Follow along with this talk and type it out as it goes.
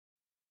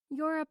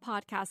You're a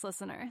podcast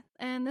listener,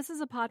 and this is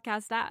a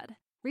podcast ad.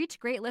 Reach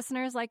great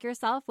listeners like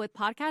yourself with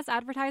podcast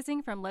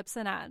advertising from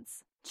Libsyn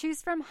Ads.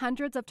 Choose from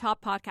hundreds of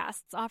top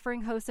podcasts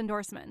offering host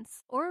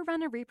endorsements, or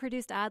run a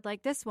reproduced ad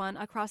like this one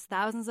across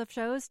thousands of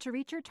shows to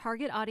reach your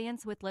target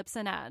audience with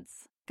Libsyn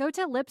Ads. Go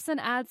to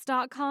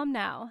libsynads.com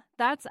now.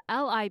 That's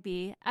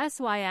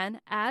LIBSYN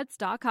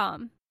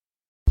ads.com.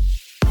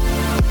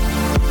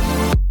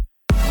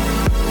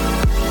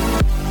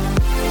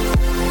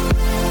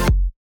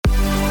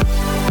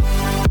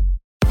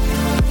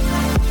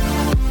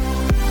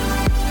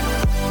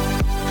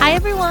 Hi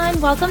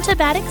everyone, welcome to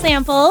Bad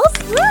Examples.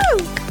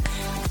 Woo!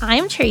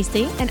 I'm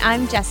Tracy. And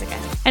I'm Jessica.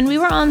 And we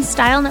were on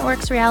Style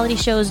Network's reality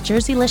shows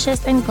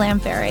Jerseylicious and Glam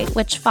Fairy,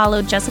 which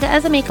followed Jessica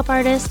as a makeup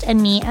artist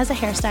and me as a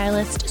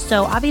hairstylist.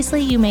 So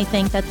obviously you may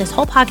think that this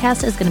whole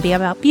podcast is going to be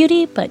about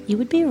beauty, but you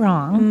would be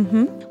wrong.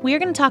 Mm-hmm. We are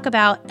going to talk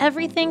about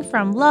everything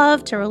from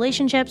love to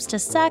relationships to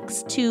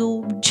sex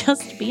to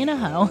just being a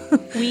hoe.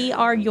 We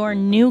are your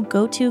new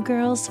go-to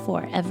girls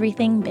for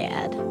everything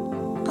bad.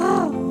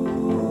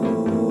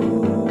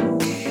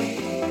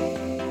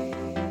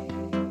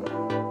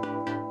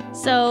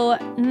 So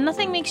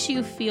nothing makes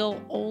you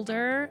feel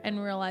older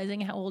and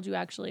realizing how old you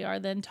actually are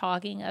than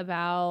talking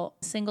about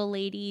single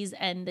ladies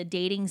and the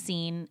dating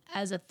scene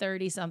as a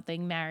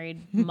 30-something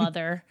married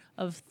mother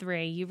of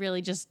 3. You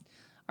really just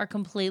are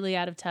completely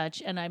out of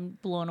touch, and I'm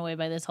blown away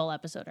by this whole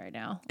episode right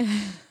now.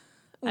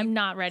 I'm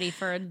not ready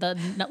for the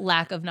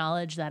lack of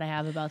knowledge that I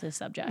have about this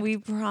subject. We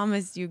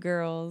promised you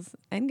girls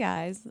and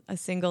guys a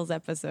singles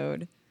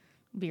episode.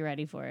 Be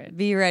ready for it.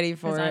 Be ready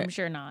for it. I'm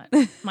sure not.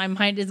 My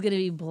mind is going to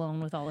be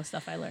blown with all the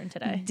stuff I learned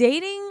today.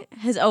 Dating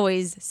has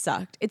always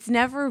sucked. It's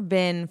never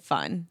been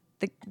fun.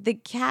 The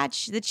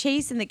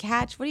chase and the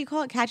catch. What do you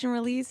call it? Catch and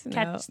release? No.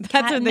 Cat That's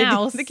and what they do.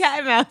 mouse. The cat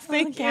and mouse.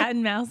 The cat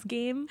and mouse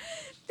game.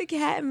 The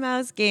cat and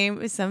mouse game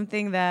is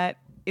something that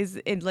is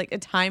like a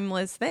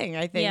timeless thing.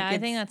 I think. Yeah, I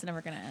think that's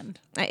never going to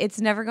end.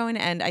 It's never going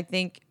to end. I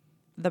think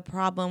the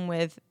problem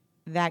with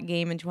that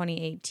game in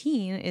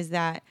 2018 is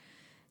that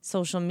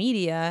social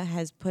media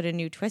has put a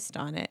new twist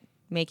on it,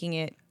 making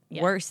it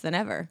worse than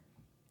ever.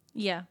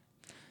 Yeah.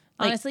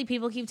 Honestly,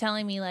 people keep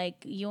telling me, like,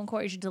 you and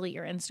Corey should delete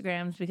your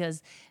Instagrams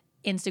because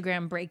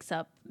Instagram breaks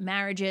up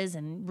marriages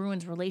and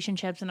ruins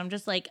relationships. And I'm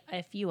just like,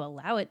 if you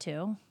allow it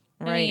to.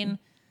 Right. I mean,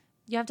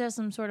 you have to have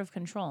some sort of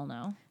control,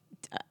 no?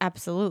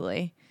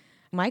 Absolutely.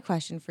 My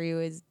question for you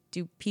is,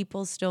 do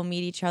people still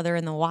meet each other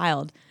in the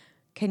wild?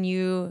 Can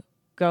you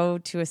go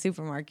to a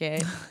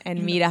supermarket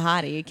and meet a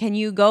hottie? Can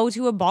you go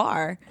to a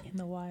bar in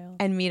the wild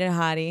and meet a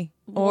hottie?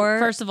 Well, Or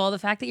first of all, the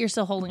fact that you're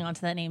still holding on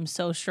to that name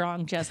so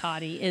strong, Jess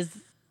Hottie, is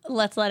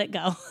let's let it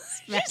go.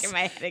 smacking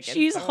my head against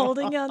She's the wall.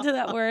 holding on to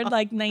that word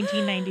like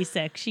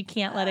 1996. She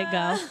can't let it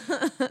go.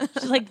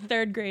 She's like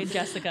 3rd grade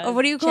Jessica. Or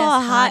what do you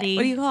call a hottie?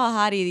 What do you call a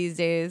hottie these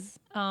days?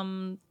 I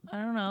don't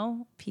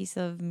know. Piece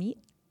of meat?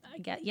 I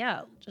get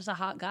just a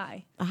hot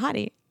guy. A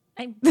hottie.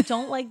 I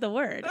don't like the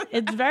word.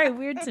 It's very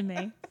weird to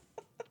me.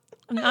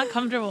 I'm not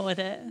comfortable with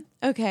it.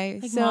 Okay,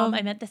 Like, so Mom,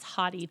 I met this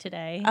hottie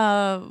today.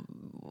 a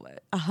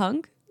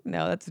hunk?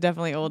 No, that's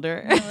definitely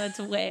older. No, that's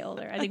way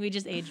older. I think we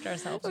just aged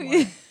ourselves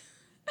more.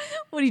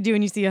 What do you do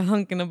when you see a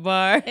hunk in a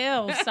bar?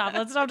 Ew, stop.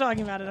 Let's stop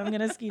talking about it. I'm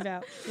going to skeeve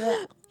out.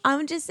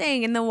 I'm just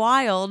saying, in the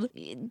wild,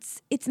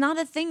 it's not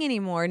a thing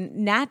anymore.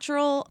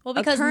 Natural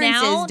Because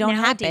occurrences don't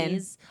happen.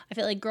 nowadays, I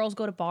feel like girls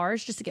go to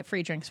bars just to get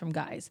free drinks from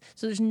guys.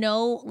 So there's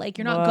no, like,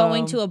 you're not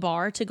going to a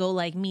bar to go,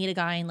 like, meet a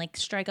guy and, like,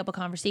 strike up a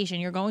conversation.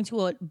 You're going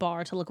to a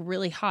bar to look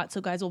really hot so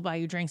guys will buy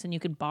you drinks and you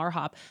could bar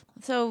hop.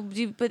 So,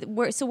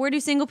 where do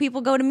single people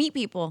go to meet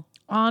people?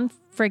 On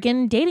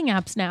friggin' dating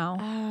apps now.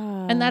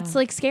 And that's,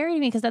 like, scary to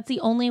me because that's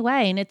the only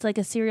way. And it's like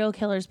a serial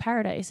killer's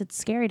paradise. It's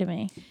scary to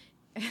me.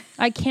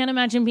 I can't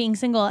imagine being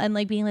single and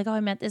like being like, oh, I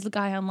met this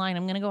guy online.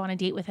 I'm going to go on a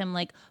date with him.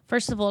 Like,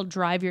 first of all,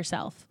 drive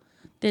yourself.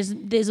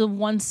 There's a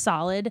one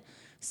solid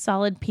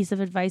piece of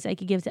advice I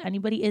could give to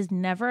anybody is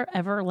never,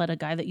 ever let a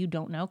guy that you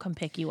don't know come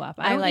pick you up.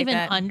 I don't even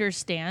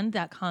understand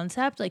that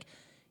concept. Like,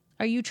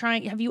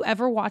 have you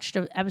ever watched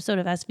an episode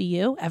of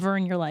SVU ever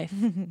in your life?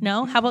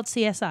 No? How about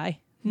CSI?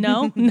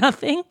 No?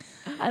 Nothing?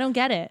 I don't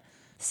get it.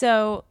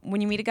 So when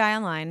you meet a guy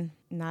online,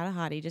 not a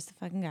hottie, just a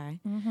fucking guy.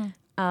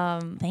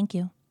 Mm-hmm. Thank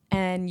you.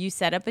 And you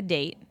set up a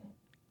date.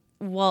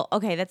 Well,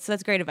 okay, that's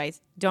great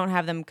advice. Don't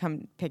have them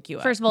come pick you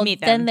up. First of all,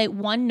 meet then them. they,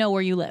 1, know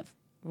where you live.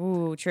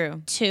 Ooh,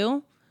 true.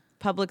 2,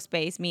 Public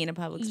space, me in a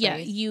public space. yeah,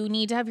 you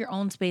need to have your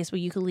own space where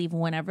you can leave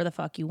whenever the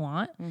fuck you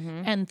want.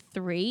 And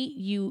 3,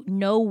 you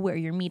know where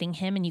you're meeting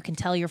him and you can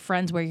tell your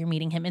friends where you're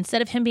meeting him.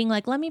 Instead of him being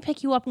like, let me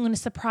pick you up, I'm going to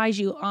surprise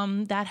you.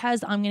 I'm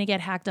going to get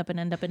hacked up and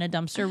end up in a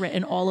dumpster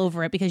written all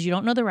over it because you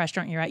don't know the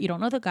restaurant you're at. You don't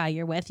know the guy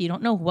you're with. You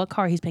don't know what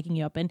car he's picking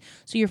you up in.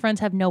 So your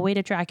friends have no way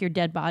to track your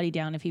dead body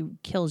down if he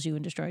kills you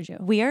and destroys you.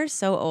 We are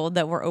so old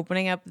that we're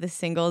opening up the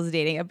singles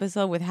dating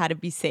episode with how to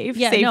be safe.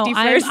 Yeah, Safety no,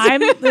 first.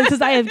 I'm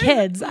because I have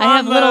kids.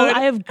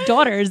 I have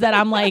daughters that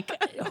I'm like,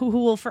 who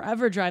will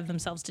forever drive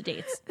themselves to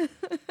dates.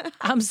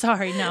 I'm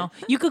sorry. No,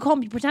 you could call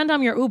me, pretend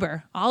I'm your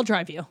Uber. I'll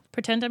drive you.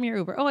 Pretend I'm your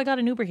Uber. Oh, I got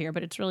an Uber here,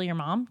 but it's really your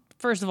mom.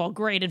 First of all,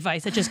 great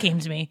advice. It just came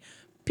to me.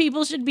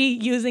 People should be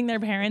using their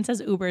parents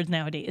as Ubers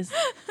nowadays.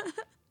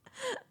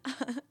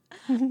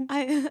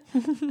 I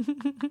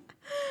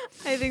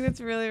think that's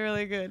really,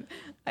 really good.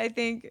 I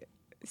think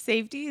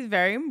safety is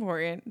very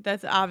important.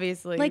 That's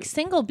obviously Like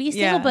single, be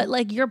single, but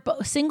like you're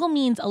single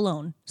means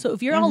alone. So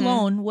if you're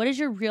alone, what is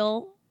your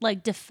real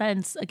like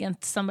defense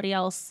against somebody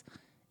else?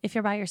 If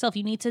you're by yourself,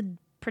 you need to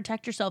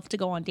protect yourself to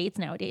go on dates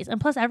nowadays. And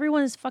plus,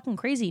 everyone is fucking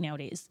crazy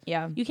nowadays.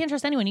 Yeah. You can't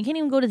trust anyone. You can't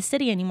even go to the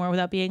city anymore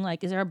without being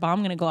like, is there a bomb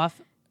going to go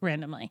off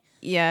randomly?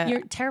 Yeah.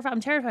 You're terrified.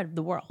 I'm terrified of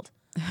the world.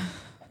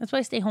 That's why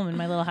I stay home in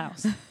my little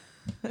house.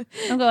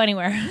 Don't go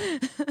anywhere.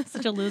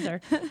 Such a loser.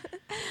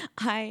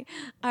 All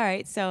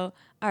right.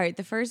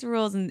 The first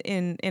rules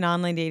in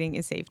online dating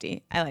is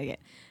safety. I like it.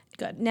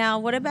 Good. Now,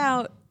 what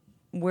about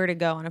where to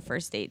go on a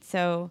first date?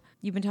 So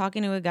you've been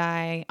talking to a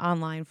guy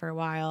online for a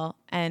while,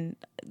 and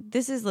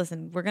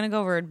listen, we're going to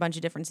go over a bunch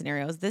of different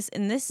scenarios.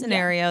 In this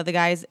scenario, the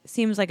guy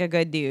seems like a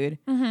good dude.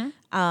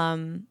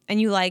 And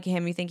you like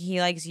him, you think he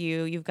likes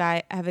you.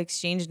 Have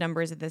exchanged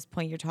numbers at this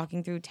point. You're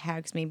talking through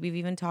text. Maybe you've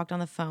even talked on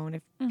the phone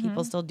if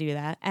people still do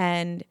that.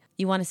 And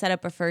you want to set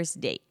up a first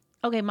date.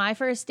 Okay, my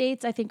first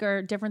dates I think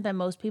are different than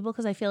most people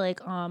because I feel like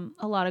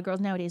a lot of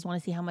girls nowadays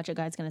want to see how much a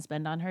guy's going to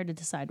spend on her to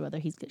decide whether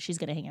she's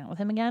going to hang out with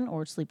him again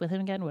or sleep with him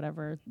again,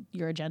 whatever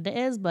your agenda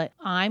is. But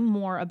I'm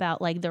more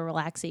about like the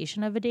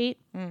relaxation of a date.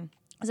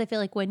 Because I feel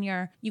like when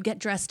you get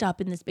dressed up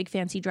in this big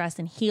fancy dress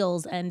and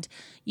heels and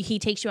he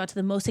takes you out to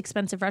the most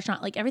expensive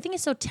restaurant, like everything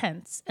is so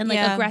tense and like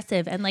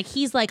aggressive. And like,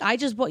 he's like, I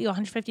just bought you a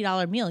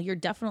 $150 meal. You're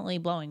definitely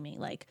blowing me.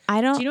 Like, do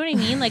you know what I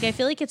mean? Like, I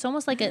feel like it's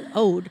almost like an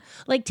ode.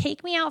 Like,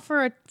 take me out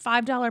for a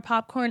 $5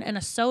 popcorn and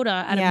a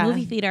soda at a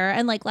movie theater.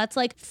 And like, let's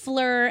like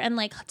flirt and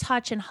like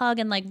touch and hug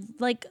and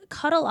like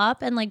cuddle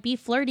up and like be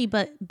flirty,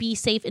 but be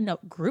safe in a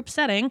group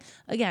setting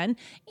again.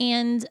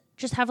 And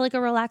just have like a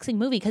relaxing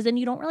movie because then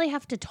you don't really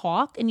have to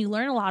talk and you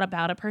learn a lot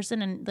about a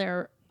person and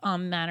their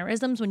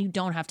mannerisms when you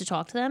don't have to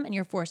talk to them and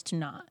you're forced to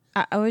not.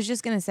 I was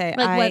just going to say,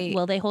 like,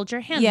 will they hold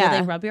your hand? Will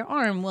they rub your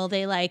arm? Will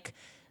they like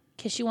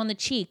kiss you on the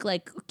cheek?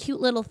 Like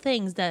cute little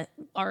things that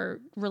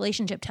are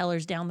relationship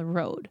tellers down the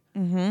road.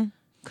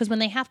 Because when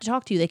they have to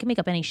talk to you, they can make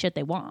up any shit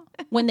they want.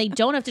 When they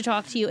don't have to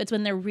talk to you, it's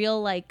when they're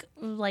real like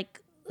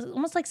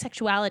almost like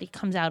sexuality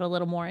comes out a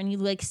little more and you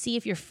like see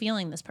if you're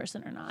feeling this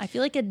person or not. I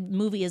feel like a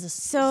movie is a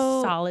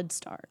solid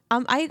start.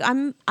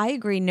 I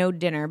agree, no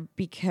dinner,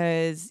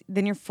 because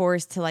then you're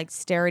forced to like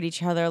stare at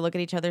each other, look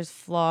at each other's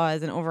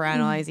flaws and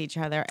overanalyze each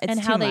other. It's and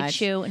too how much.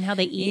 They chew and how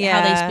they eat,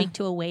 how they speak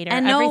to a waiter.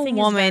 And everything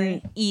no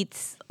woman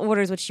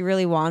orders what she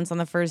really wants on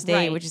the first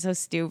date, which is so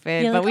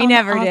stupid. You're but like, we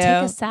never do. I'll take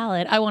a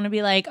salad. I want to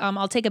be like,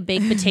 I'll take a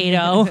baked potato.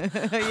 I'll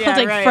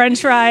take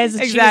French fries.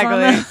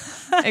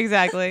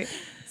 Exactly.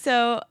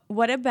 So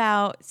what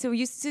about, so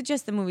you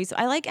suggest the movie. So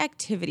I like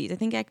activities. I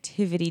think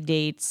activity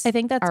dates I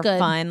think that's are good.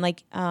 fun.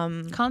 Like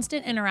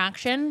constant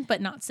interaction, but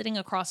not sitting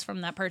across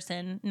from that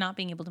person, not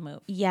being able to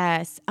move.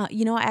 Yes. I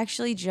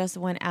actually just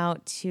went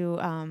out to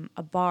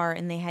a bar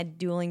and they had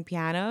dueling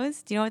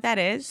pianos. Do you know what that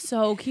is?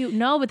 So cute.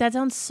 No, but that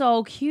sounds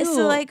so cute.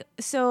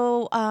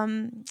 So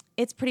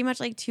it's pretty much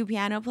like two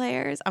piano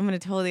players. I'm going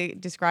to totally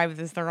describe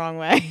this the wrong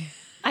way.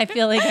 I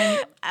feel like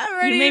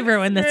you may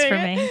ruin this for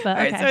me. But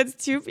okay. Right, so it's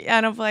two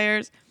piano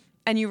players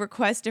and you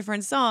request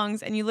different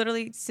songs and you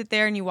literally sit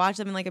there and you watch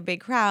them in like a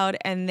big crowd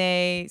and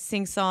they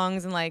sing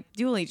songs and like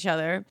duel each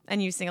other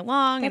and you sing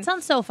along. That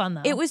sounds so fun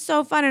though. It was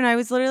so fun and I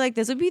was literally like,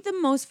 this would be the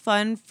most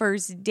fun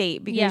first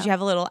date because you have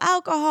a little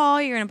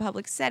alcohol, you're in a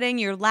public setting,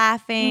 you're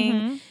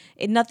laughing.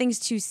 Nothing's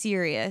too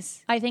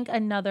serious. I think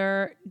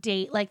another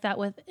date like that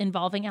with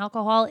involving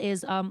alcohol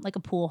is like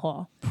a pool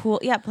hall.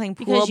 Playing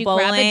pool, because you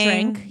bowling. Grab a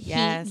drink.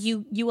 Yes.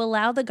 You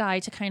allow the guy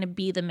to kind of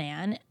be the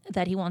man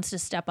that he wants to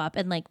step up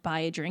and like buy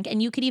a drink.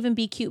 And you could even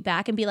be cute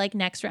back and be like,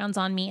 next round's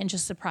on me, and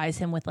just surprise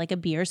him with like a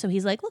beer. So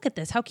he's like, look at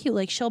this, how cute.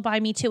 Like she'll buy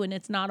me too. And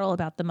it's not all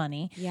about the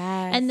money.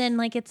 Yes. And then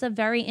like it's a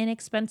very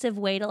inexpensive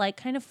way to like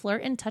kind of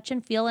flirt and touch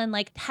and feel and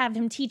like have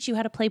him teach you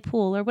how to play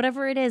pool or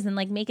whatever it is and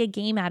like make a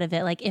game out of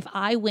it. Like if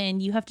I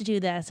win, you have to do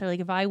this, or like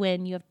if I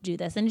win, you have to do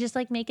this, and just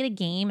like make it a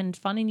game and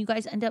fun. And you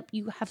guys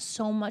you have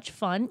so much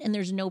fun and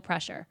there's no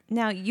pressure.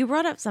 Now you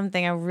brought up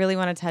something I really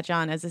want to touch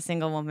on as a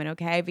single woman,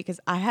 okay? Because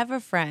I have a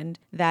friend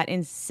that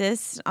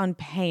insists on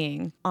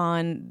paying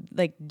on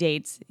like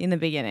dates in the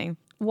beginning.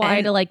 Why?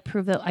 And to like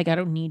prove that like I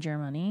don't need your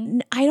money?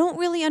 I don't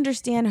really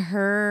understand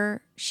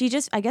her.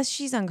 I guess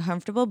she's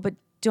uncomfortable, but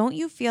don't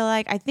you feel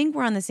like, I think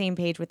we're on the same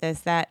page with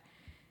this, that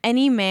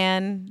any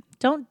man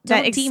don't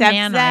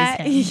demonize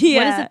him. Yeah.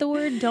 What is it? The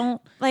word don't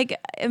like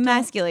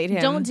emasculate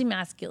him. Don't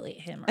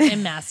demasculate him or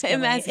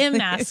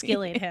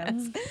emasculate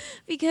him.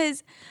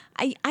 Because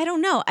I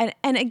don't know.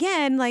 And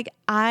again, like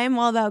I'm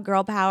all about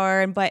girl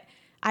power, but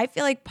I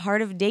feel like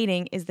part of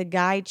dating is the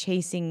guy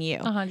chasing you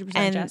 100%,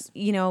 and Jess.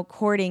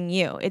 Courting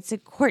you. It's a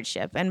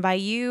courtship, and by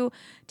you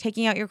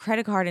taking out your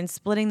credit card and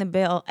splitting the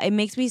bill, it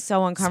makes me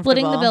so uncomfortable.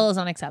 Splitting the bill is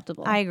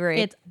unacceptable. I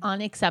agree. It's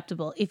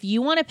unacceptable. If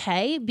you want to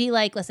pay, be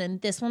like, listen,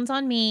 this one's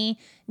on me.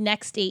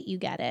 Next date, you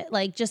get it.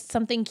 Like just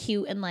something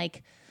cute and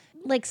like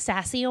like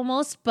sassy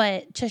almost,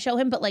 but to show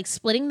him, but like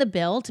splitting the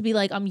bill to be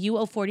like, you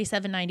owe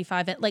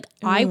 $47.95. Like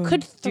I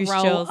could douche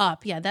throw chills.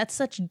 up. Yeah, that's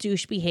such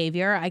douche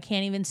behavior. I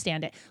can't even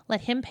stand it.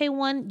 Let him pay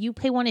one, you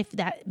pay one if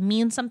that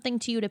means something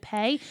to you to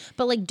pay.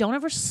 But like, don't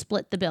ever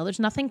split the bill. There's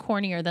nothing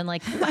cornier than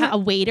like a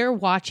waiter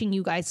watching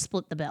you guys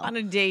split the bill. On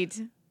a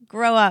date.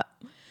 Grow up.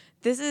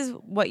 This is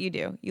what you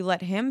do. You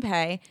let him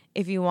pay.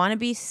 If you want to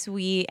be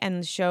sweet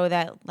and show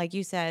that, like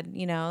you said,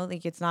 you know,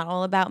 like it's not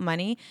all about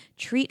money,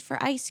 treat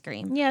for ice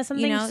cream. Yeah,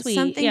 something you know, sweet.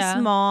 Something Yeah.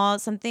 small,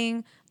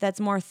 something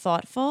that's more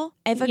thoughtful.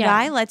 If a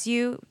guy lets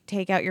you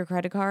take out your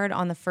credit card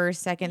on the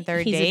first, second,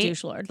 third He's a date.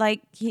 douche lord.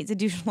 Like, he's a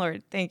douche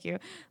lord. Thank you.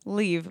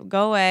 Leave.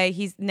 Go away.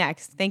 He's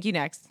next. Thank you,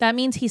 next. That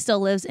means he still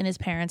lives in his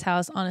parents'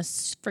 house on a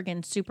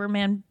friggin'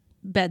 Superman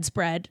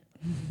bedspread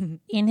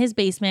in his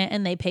basement,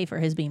 and they pay for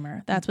his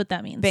Beamer. That's what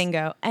that means.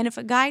 Bingo. And if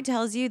a guy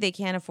tells you they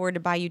can't afford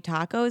to buy you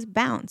tacos,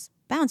 bounce.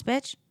 Bounce,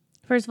 bitch.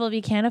 First of all, if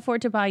you can't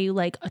afford to buy you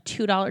like a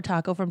 $2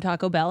 taco from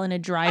Taco Bell in a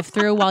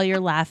drive-through while you're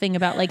laughing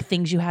about like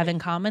things you have in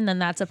common, then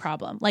that's a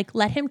problem. Like,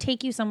 let him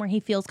take you somewhere he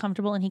feels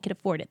comfortable and he can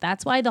afford it.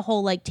 That's why the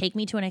whole like take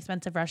me to an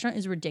expensive restaurant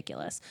is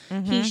ridiculous.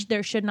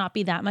 There should not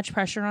be that much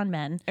pressure on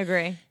men.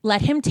 Agree.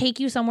 Let him take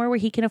you somewhere where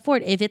he can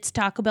afford. If it's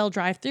Taco Bell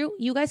drive-through,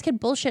 you guys could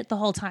bullshit the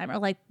whole time or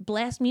like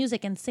blast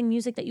music and sing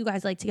music that you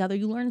guys like together.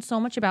 You learn so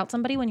much about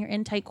somebody when you're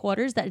in tight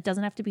quarters that it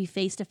doesn't have to be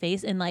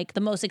face-to-face in like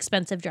the most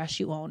expensive dress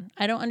you own.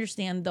 I don't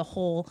understand the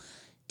whole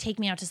take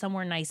me out to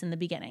somewhere nice in the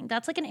beginning.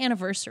 That's like an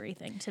anniversary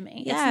thing to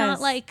me. Yes.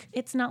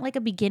 It's not like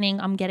a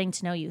beginning I'm getting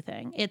to know you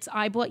thing. It's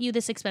I bought you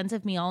this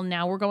expensive meal,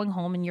 now we're going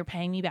home and you're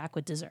paying me back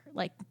with dessert.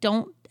 Like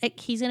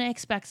he's going to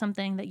expect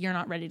something that you're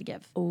not ready to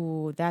give.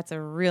 Ooh, that's a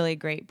really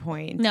great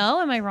point. No,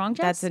 am I wrong,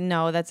 Jess?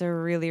 That's a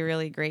really,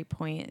 really great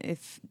point.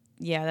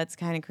 That's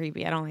kind of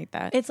creepy. I don't like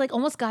that. It's like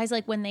almost guys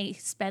like when they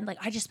spend like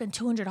I just spent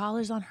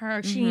 $200 on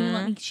her. She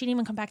didn't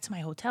even come back to my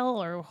hotel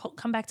or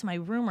come back to my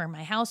room or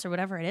my house or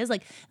whatever it is.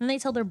 Like, and they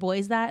tell their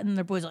boys that, and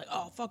their boys are like,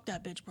 "Oh, fuck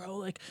that bitch, bro!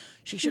 Like,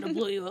 she should have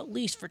blew you at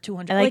least for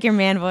 $200." I like your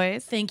man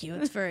voice. Thank you.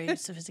 It's very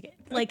sophisticated.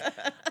 Like,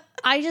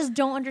 I just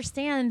don't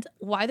understand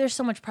why there's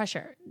so much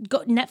pressure.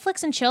 Go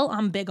Netflix and chill.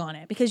 I'm big on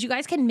it because you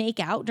guys can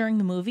make out during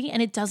the movie,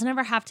 and it doesn't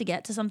ever have to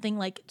get to something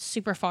like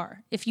super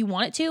far. If you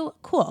want it to,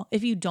 cool.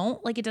 If you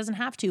don't, like, it doesn't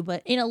have to.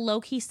 But in a low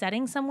key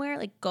setting somewhere,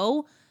 like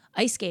go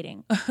ice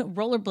skating,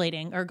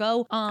 rollerblading, or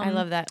go. I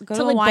love that. Go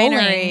to a like winery.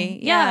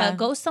 bowling. Yeah,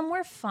 go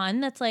somewhere fun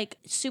that's like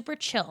super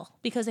chill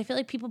because I feel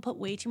like people put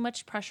way too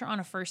much pressure on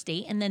a first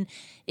date, and then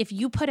if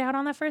you put out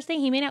on the first date,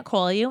 he may not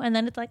call you, and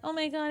then it's like, oh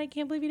my god, I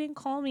can't believe you didn't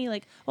call me.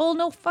 Like, oh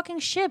no fucking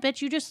shit,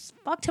 bitch, you just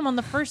fucked him on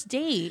the first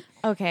date.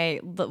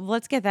 Okay,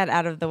 let's get that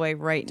out of the way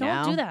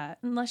now. Don't do that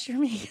unless you're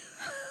me.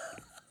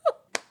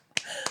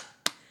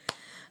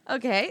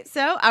 Okay,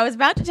 so I was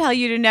about to tell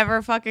you to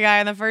never fuck a guy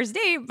on the first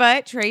date,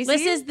 but Tracy.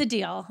 This is the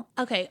deal.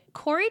 Okay,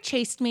 Corey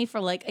chased me for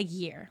like a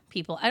year,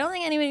 people. I don't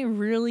think anybody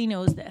really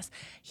knows this.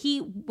 He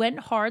went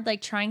hard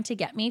like trying to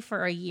get me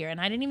for a year, and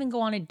I didn't even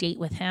go on a date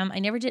with him. I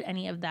never did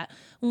any of that.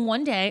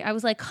 One day, I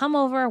was like, come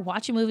over,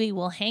 watch a movie,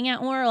 we'll hang out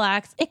and we'll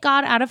relax. It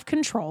got out of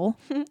control.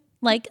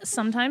 Like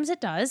sometimes it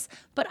does,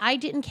 but I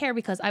didn't care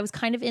because I was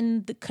kind of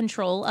in the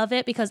control of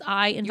it because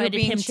I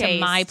invited him to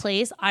my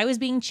place. I was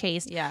being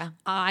chased. Yeah.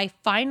 I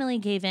finally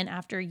gave in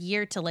after a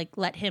year to like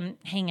let him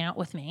hang out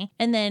with me.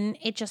 And then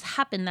it just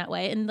happened that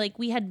way. And like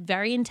we had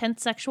very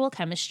intense sexual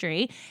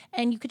chemistry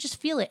and you could just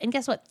feel it. And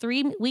guess what?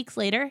 3 weeks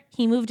later,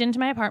 he moved into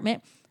my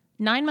apartment.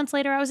 9 months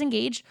later, I was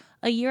engaged.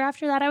 A year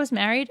after that, I was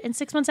married. And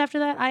 6 months after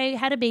that, I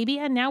had a baby.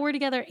 And now we're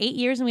together 8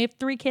 years and we have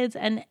 3 kids.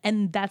 And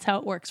that's how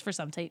it works for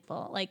some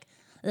people. Like,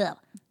 ugh.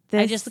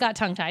 I just got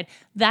tongue-tied.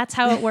 That's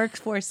how it works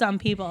for some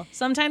people.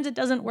 Sometimes it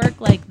doesn't work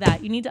like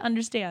that. You need to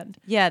understand.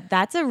 Yeah,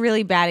 that's a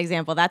really bad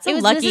example. That's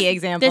a lucky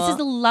example. This is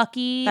a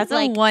lucky. That's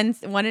like, a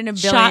one in a billion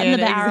shot in the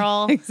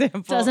barrel.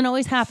 example. Doesn't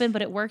always happen,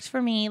 but it works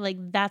for me. Like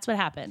that's what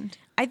happened.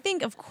 I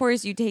think, of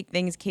course, you take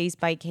things case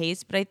by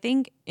case, but I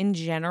think in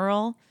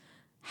general,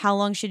 how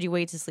long should you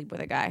wait to sleep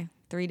with a guy?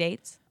 3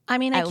 dates? I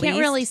mean, I At can't least?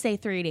 really say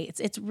 3 dates.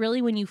 It's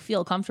really when you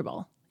feel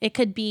comfortable. It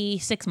could be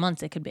 6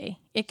 months. It could be.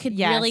 It could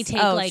really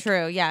take like.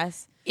 True.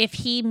 Yes. If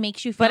he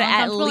makes you feel But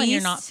at uncomfortable and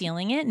you're not least-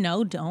 feeling it,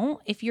 no,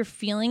 don't. If you're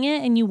feeling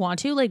it and you want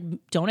to, like,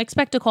 don't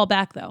expect a call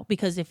back though,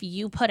 because if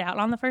you put out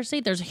on the first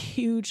date, there's a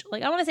huge,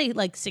 like, I want to say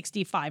like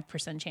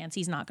 65% chance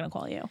he's not going to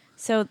call you.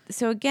 So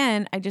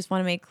again, I just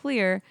want to make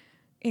clear,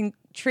 in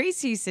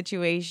Tracy's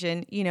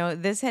situation, you know,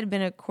 this had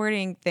been a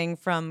courting thing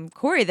from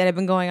Corey that had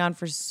been going on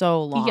for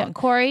so long. Yeah,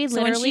 Corey So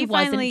when literally she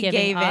wasn't finally giving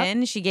gave up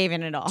in, she gave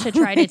in it all to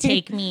try to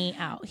take me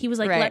out. He was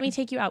like, Right. let me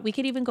take you out. We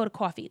could even go to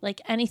coffee,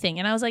 like anything.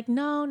 And I was like,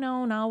 no,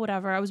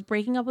 whatever. I was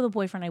breaking up with a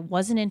boyfriend. I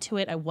wasn't into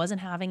it. I wasn't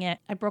having it.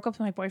 I broke up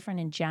with my boyfriend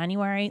in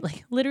January,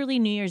 like literally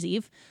New Year's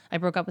Eve. I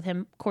broke up with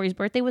him. Corey's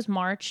birthday was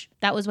March.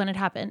 That was when it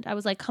happened. I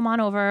was like, come on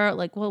over.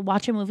 Like, we'll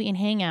watch a movie and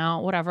hang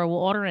out, whatever. We'll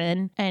order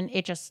in. And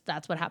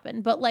that's what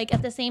happened. But like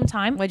at the same time,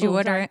 time. What'd you Oh,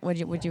 order? sorry.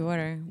 What'd you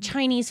order?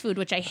 Chinese food,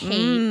 which I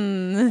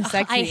hate.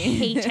 Sexy. I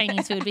hate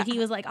Chinese food, but he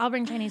was like, I'll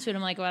bring Chinese food.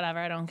 I'm like, whatever,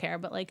 I don't care.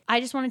 But like, I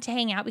just wanted to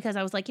hang out because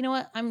I was like, you know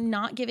what? I'm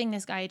not giving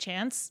this guy a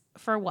chance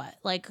for what?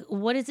 Like,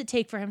 what does it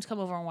take for him to come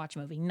over and watch a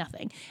movie?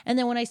 Nothing. And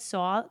then when I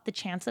saw the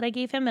chance that I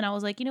gave him and I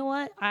was like, you know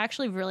what? I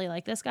actually really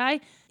like this guy.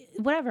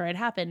 Whatever, it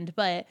happened,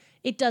 but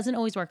it doesn't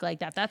always work like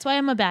that. That's why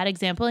I'm a bad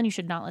example and you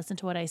should not listen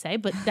to what I say,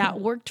 but that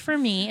worked for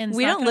me. And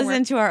We don't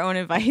listen to our own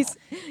advice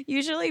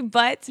usually,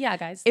 but yeah,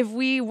 guys. if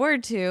we were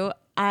to,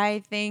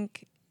 I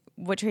think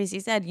what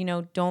Tracy said, you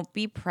know, don't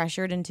be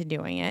pressured into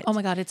doing it. Oh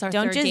my God, it's our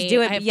don't third just date.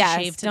 do it. I have Yes,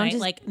 to shave tonight. don't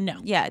just like, no.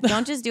 Yeah,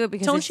 don't just do it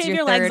because Don't it's shave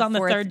your legs third, on the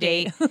fourth third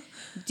date.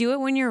 Do it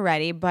when you're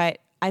ready, but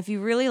if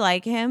you really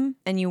like him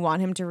and you want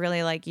him to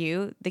really like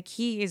you, the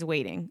key is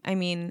waiting. I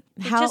mean,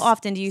 how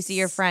often do you see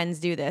your friends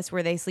do this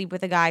where they sleep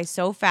with a guy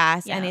so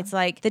fast and it's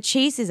like the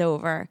chase is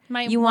over?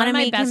 You want to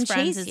make him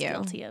chase is you.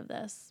 Guilty of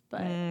this,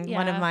 but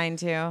One of mine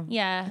too.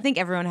 Yeah, I think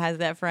everyone has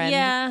that friend.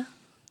 Yeah.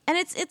 And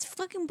it's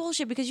fucking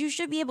bullshit because you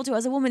should be able to,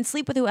 as a woman,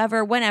 sleep with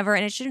whoever, whenever,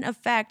 and it shouldn't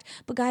affect.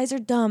 But guys are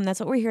dumb. That's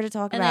what we're here to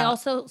talk and about. they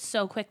also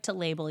so quick to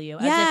label you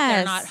as if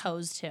they're not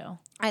hoes too.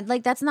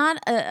 That's not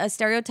a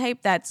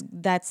stereotype that's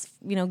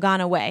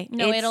gone away.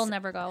 No, it'll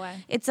never go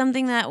away. It's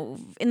something that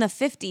in the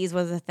 50s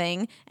was a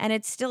thing, and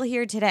it's still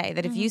here today.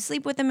 That if you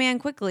sleep with a man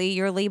quickly,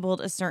 you're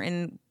labeled a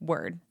certain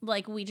word.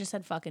 Like we just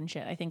said fucking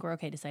shit. I think we're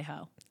okay to say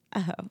hoe.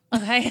 Oh,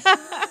 Okay.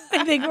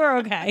 I think we're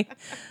okay.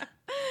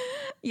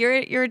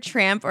 You're a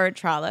tramp or a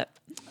trollop.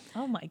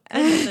 Oh my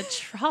goodness,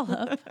 a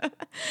trollop.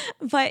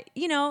 But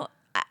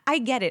I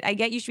get it. I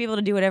get you should be able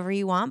to do whatever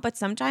you want, but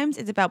sometimes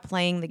it's about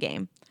playing the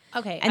game.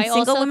 Okay, and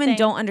single women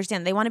don't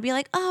understand. They want to be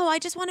like, oh, I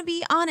just want to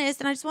be honest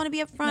and I just want to be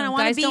upfront. I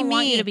want to be me. Guys don't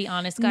want you to be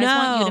honest. Guys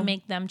want you to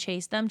make them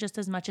chase them just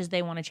as much as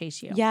they want to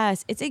chase you.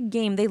 Yes, it's a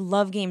game. They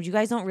love games. You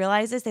guys don't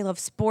realize this. They love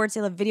sports.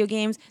 They love video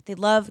games. They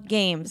love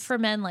games. For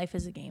men, life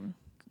is a game.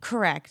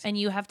 Correct. And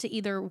you have to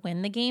either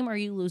win the game or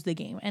you lose the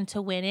game. And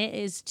to win it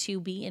is to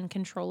be in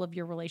control of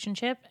your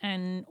relationship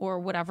or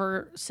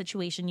whatever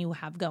situation you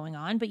have going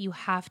on. But you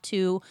have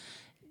to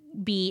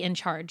be in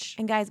charge.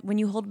 And guys, when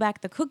you hold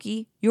back the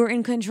cookie, you're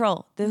in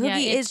control. The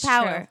cookie is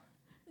power. True.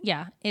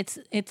 Yeah, it's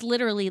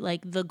literally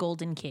like the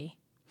golden key.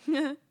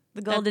 The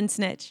golden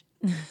snitch.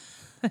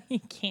 You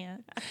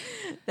can't.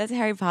 That's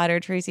Harry Potter.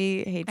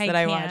 Tracy hates that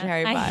I watch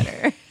Harry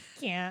Potter.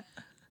 Can't.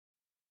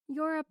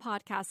 You're a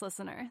podcast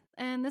listener,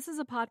 and this is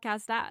a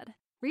podcast ad.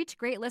 Reach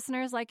great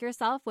listeners like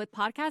yourself with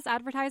podcast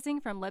advertising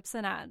from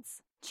Libsyn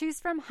Ads. Choose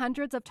from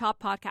hundreds of top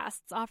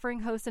podcasts offering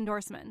host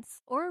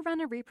endorsements, or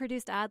run a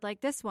reproduced ad like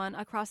this one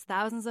across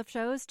thousands of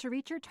shows to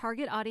reach your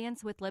target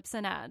audience with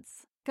Libsyn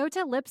Ads. Go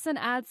to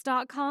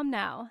libsynads.com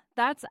now.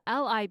 That's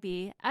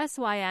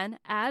LIBSYN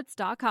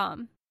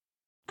ads.com.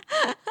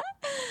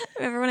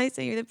 Remember when I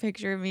sent you the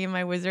picture of me in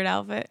my wizard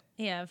outfit?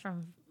 Yeah,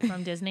 from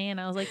Disney,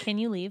 and I was like, "Can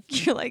you leave?"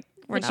 You're like,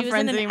 "We're not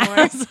friends anymore." anymore."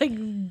 I was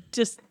like,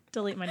 "Just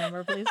delete my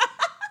number, please."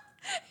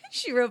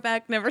 She wrote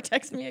back, "Never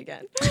text me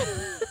again."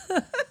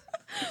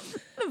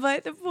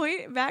 But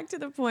back to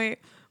the point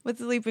with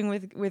sleeping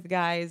with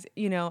guys,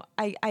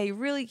 I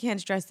really can't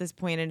stress this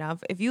point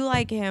enough. If you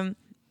like him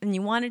and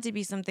you want it to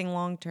be something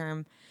long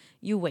term,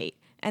 you wait.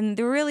 And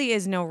there really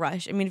is no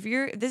rush. I mean,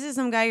 this is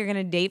some guy you're going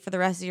to date for the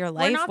rest of your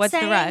life, what's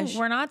the rush?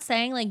 We're not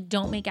saying like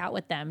don't make out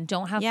with them,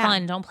 don't have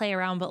fun, don't play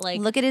around, but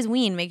like look at his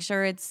ween, make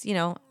sure it's,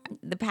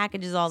 the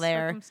package is all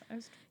there.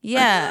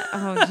 Yeah.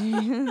 Oh,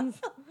 jeez.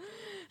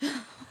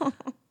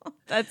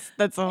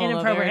 That's a whole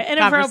inappropriate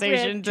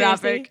conversation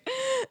topic.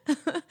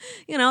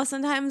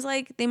 Sometimes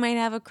like they might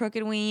have a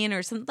crooked ween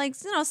or some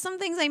some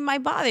things that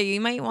might bother you.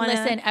 You might want to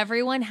listen.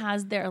 Everyone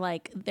has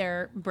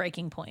their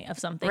breaking point of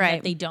something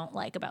that they don't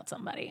like about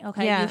somebody.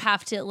 Okay, you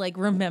have to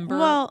remember.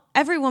 Well,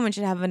 every woman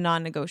should have a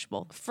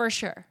non-negotiable for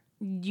sure.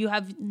 You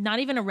have not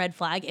even a red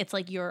flag. It's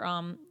like your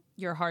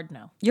hard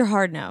no. Your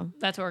hard no.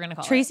 That's what we're gonna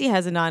call Tracy it.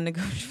 has a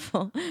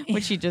non-negotiable,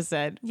 which she just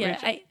said. Yeah,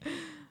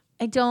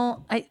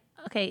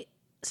 okay.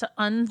 So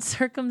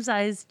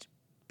uncircumcised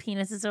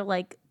penises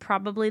are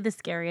probably the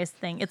scariest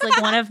thing. It's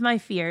one of my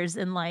fears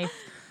in life.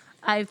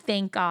 I've,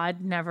 thank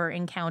God, never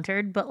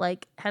encountered.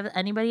 But have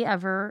anybody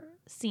ever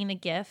seen a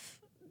GIF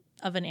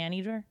of an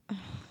anteater?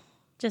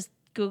 Just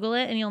Google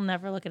it and you'll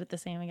never look at it the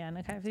same again.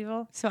 Okay,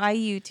 people? So I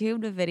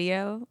YouTubed a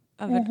video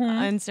of an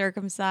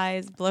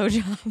uncircumcised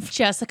blowjob.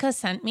 Jessica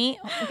sent me,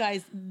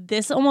 guys,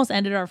 this almost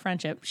ended our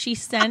friendship. She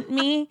sent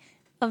me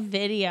a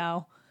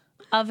video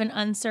of an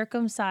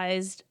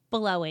uncircumcised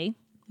blowy,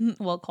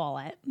 we'll call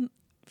it,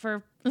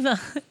 for the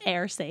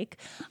air's sake.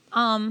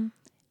 And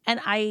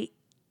I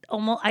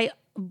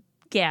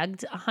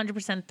gagged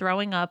 100%,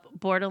 throwing up,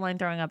 borderline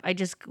throwing up. I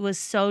just was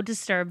so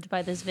disturbed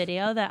by this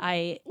video that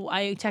I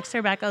texted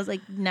her back. I was like,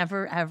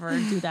 never, ever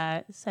do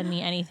that. Send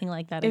me anything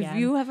like that again. If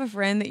you have a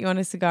friend that you want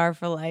a cigar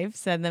for life,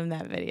 send them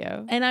that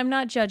video. And I'm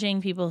not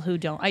judging people who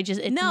don't. I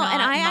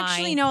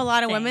actually know a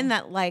lot of women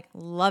that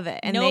love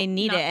it and they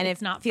need it and it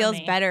feels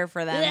better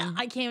for them.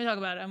 I can't even talk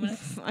about it. I'm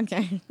gonna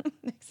Okay.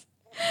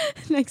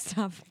 Next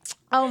topic.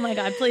 Oh my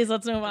God, please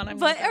let's move on.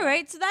 But all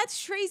right, so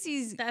that's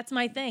Tracy's. That's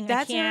my thing.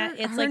 That's I can't.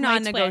 her It's like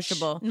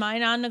non-negotiable. My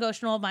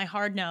non-negotiable, my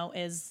hard no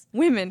is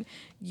Women,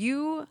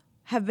 you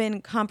have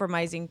been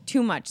compromising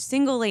too much.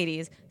 Single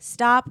ladies,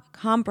 stop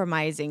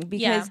compromising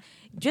because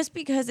just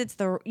because it's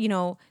the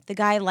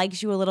guy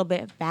likes you a little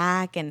bit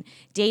back and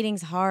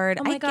dating's hard.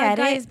 oh my I God, get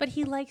guys, it. but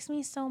he likes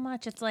me so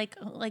much. It's like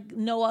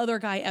no other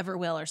guy ever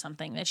will or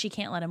something that she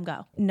can't let him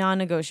go.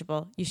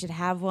 Non-negotiable. You should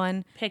have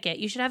one. Pick it.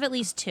 You should have at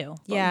least two.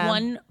 But Yeah.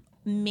 one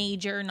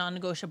major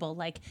non-negotiable.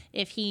 Like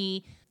if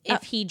he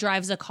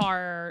drives a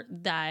car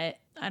that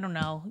I don't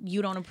know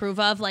you don't approve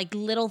of, like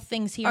little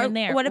things here and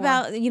there. What Or-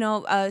 about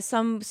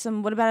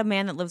what about a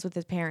man that lives with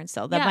his parents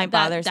still? That Yeah, might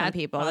bother some that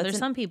people. bothers That's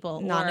some people.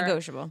 Or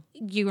non-negotiable.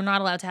 You're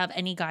not allowed to have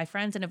any guy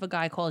friends, and if a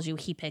guy calls you,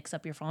 he picks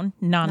up your phone.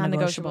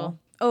 Non-negotiable.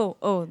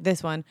 Oh,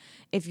 this one.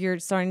 If you're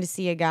starting to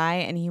see a guy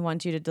and he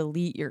wants you to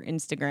delete your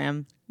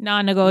Instagram,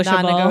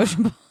 Non-negotiable.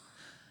 non-negotiable.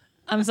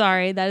 I'm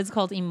sorry, that is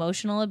called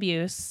emotional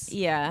abuse.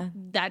 Yeah.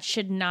 That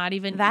should not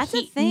even. That's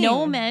a thing.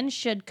 No men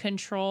should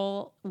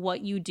control what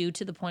you do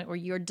to the point where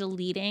you're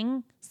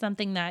deleting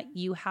something that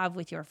you have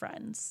with your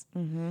friends.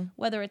 Mm-hmm.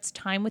 Whether it's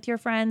time with your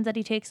friends that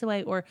he takes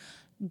away, or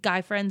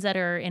guy friends that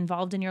are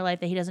involved in your life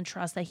that he doesn't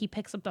trust, that he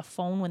picks up the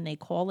phone when they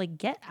call. Like,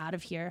 get out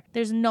of here.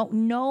 There's no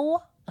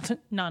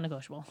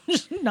non-negotiable.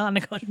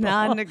 Non-negotiable.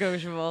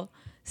 Non-negotiable.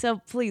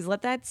 So please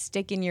let that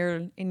stick in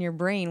your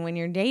brain when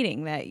you're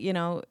dating, that,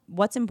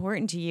 what's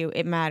important to you,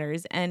 it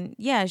matters. And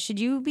yeah, should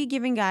you be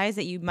giving guys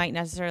that you might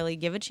necessarily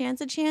give a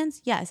chance?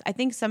 Yes. I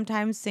think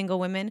sometimes single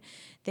women,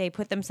 they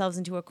put themselves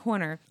into a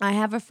corner. I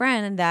have a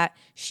friend that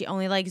she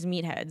only likes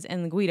meatheads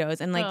and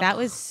Guidos. And that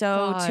was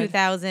so God.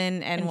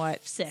 2000 and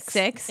what?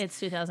 Six.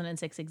 It's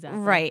 2006 exactly.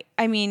 Right.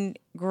 I mean,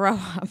 grow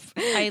up.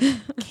 I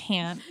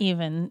can't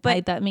even.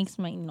 But that makes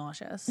me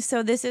nauseous.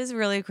 So this is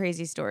really a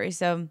crazy story.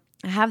 So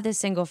I have this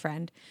single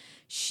friend.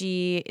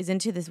 She is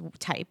into this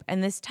type.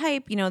 And this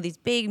type, these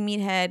big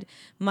meathead,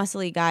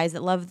 muscly guys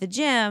that love the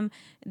gym,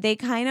 they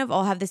kind of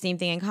all have the same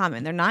thing in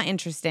common. They're not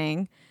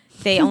interesting.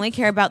 They only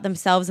care about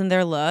themselves and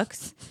their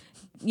looks.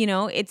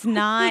 It's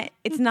not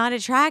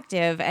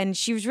attractive, and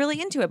she was really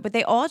into it, but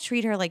they all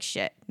treat her like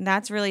shit. And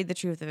that's really the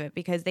truth of it,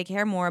 because they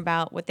care more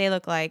about what they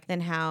look like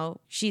than how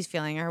she's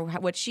feeling or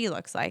what she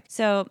looks like.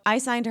 So I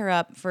signed her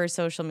up for a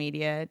social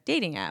media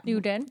dating app. You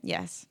did?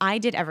 Yes. I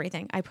did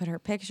everything. I put her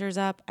pictures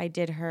up. I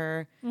did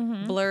her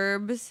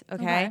blurbs.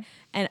 Okay?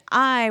 And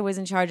I was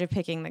in charge of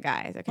picking the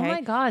guys. Okay. Oh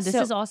my God, this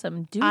is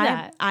awesome. Do I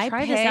that.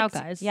 Try this out,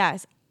 guys.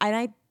 Yes. And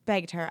I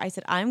begged her. I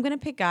said, I'm going to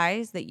pick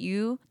guys that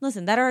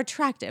that are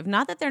attractive.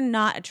 Not that they're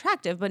not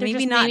attractive, but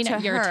maybe not to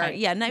your her. type.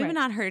 Yeah, maybe Right.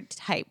 not her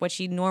type, what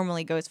she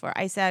normally goes for.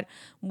 I said,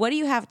 what do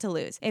you have to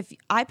lose? If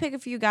I pick a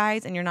few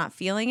guys and you're not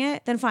feeling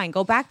it, then fine.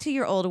 Go back to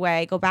your old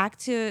way. Go back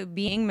to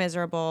being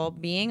miserable,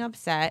 being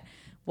upset,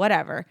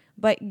 whatever.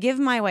 But give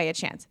my way a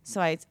chance.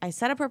 So I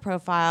set up her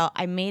profile.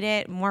 I made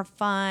it more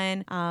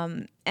fun.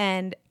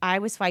 And I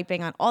was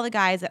swiping on all the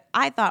guys that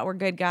I thought were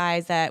good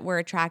guys that were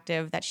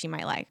attractive that she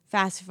might like.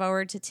 Fast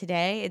forward to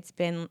today, it's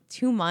been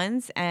 2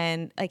 months,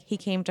 and he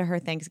came to her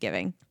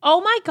Thanksgiving.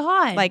 Oh my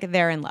God.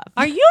 They're in love.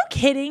 Are you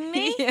kidding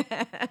me?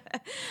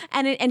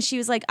 And she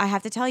was like, I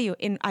have to tell you,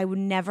 I would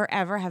never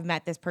ever have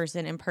met this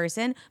person in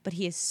person, but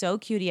he is so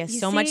cute. He has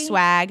so much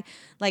swag.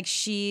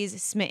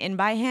 She's smitten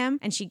by him,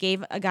 and she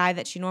gave a guy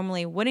that she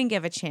normally wouldn't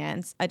give a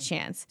chance.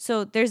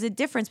 So there's a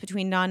difference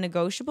between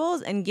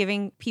non-negotiables and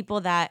giving people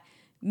that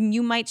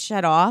you might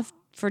shut off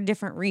for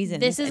different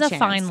reasons. This is a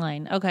fine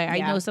line. Okay, I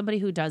Yeah. know somebody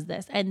who does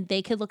this, and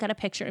they could look at a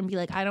picture and be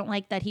like, I don't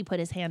like that he put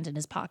his hand in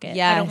his pocket.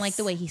 I don't like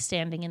the way he's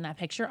standing in that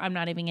picture. I'm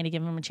not even going to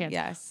give him a chance.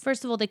 Yes.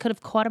 First of all, they could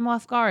have caught him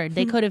off guard.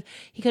 He could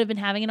have been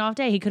having an off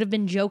day. He could have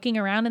been joking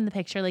around in the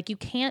picture. You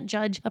can't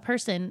judge a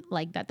person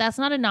like that. That's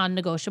not a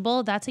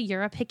non-negotiable. That's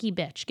you're a picky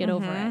bitch. Get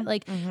over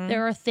it.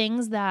 There are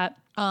things that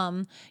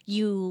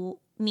you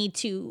need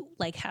to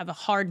have a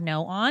hard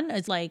no on.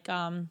 It's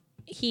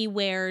he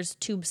wears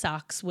tube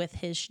socks with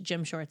his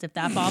gym shorts. If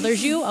that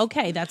bothers you,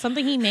 okay, that's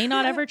something he may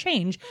not ever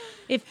change.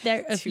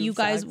 If you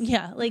guys,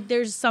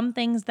 there's some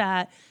things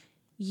that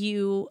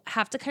you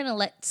have to kind of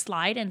let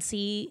slide and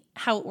see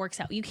how it works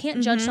out. You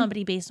can't judge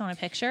somebody based on a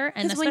picture,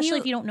 and especially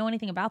if you don't know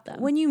anything about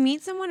them. When you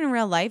meet someone in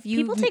real life,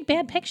 People take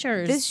bad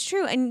pictures. This is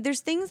true, and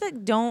there's things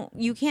that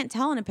you can't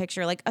tell in a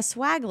picture, like a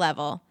swag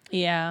level,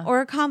 yeah,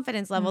 or a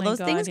confidence level. my Those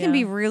God, things can be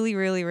yeah. really,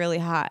 really, really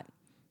hot.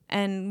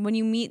 And when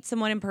you meet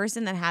someone in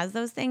person that has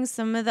those things,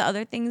 some of the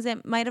other things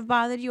that might have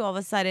bothered you all of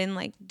a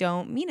sudden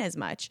don't mean as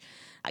much.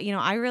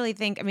 I really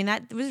think,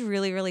 that was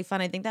really, really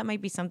fun. I think that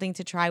might be something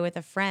to try with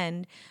a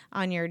friend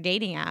on your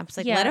dating apps.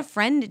 Let a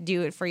friend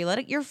do it for you.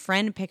 Let your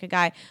friend pick a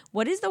guy.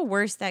 What is the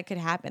worst that could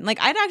happen?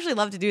 I'd actually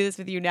love to do this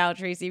with you now,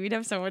 Tracy. We'd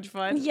have so much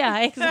fun.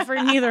 Yeah, except for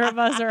neither of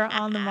us are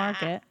on the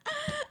market.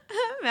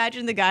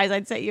 Imagine the guys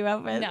I'd set you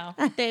up with. No,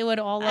 they would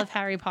all love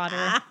Harry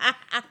Potter.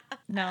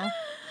 No.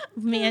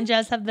 Me and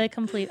Jess have the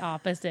complete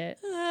opposite.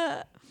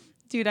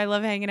 Dude, I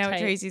love hanging out with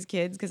Tight. Tracy's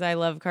kids because I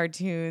love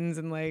cartoons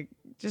and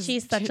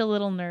She's such a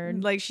little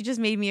nerd. Like she just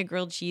made me a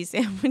grilled cheese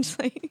sandwich.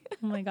 Like,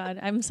 oh my God.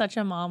 I'm such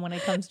a mom when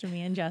it comes to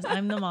me and Jess.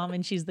 I'm the mom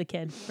and she's the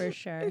kid for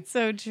sure. It's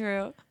so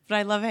true. But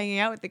I love hanging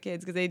out with the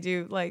kids because they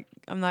do like,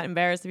 I'm not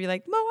embarrassed to be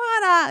like,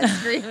 Moana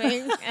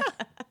screaming.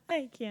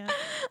 I can't.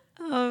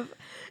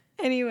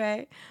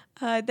 Anyway,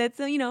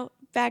 that's,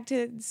 back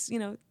to,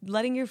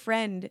 letting your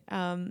friend,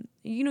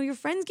 your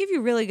friends give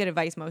you really good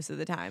advice most of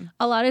the time.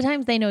 A lot of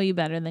times they know you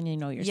better than you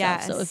know yourself.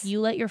 Yes. So if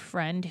you let your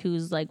friend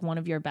who's like one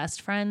of your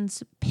best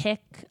friends pick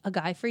a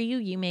guy for you,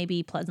 you may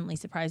be pleasantly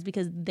surprised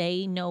because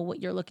they know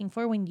what you're looking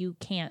for when you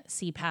can't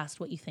see past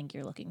what you think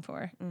you're looking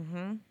for.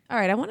 Mm-hmm. All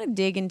right. I want to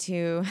dig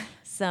into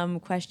some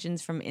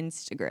questions from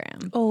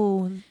Instagram.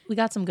 Oh, we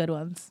got some good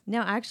ones.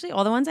 No, actually,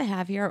 all the ones I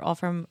have here are all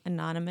from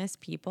anonymous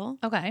people.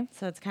 Okay.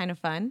 So it's kind of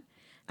fun.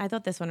 I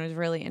thought this one was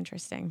really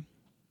interesting.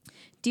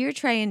 Dear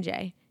Trey and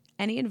Jay,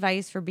 any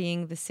advice for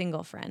being the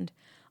single friend?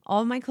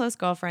 All of my close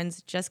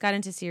girlfriends just got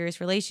into serious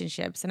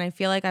relationships, and I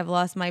feel like I've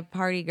lost my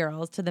party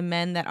girls to the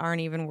men that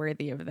aren't even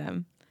worthy of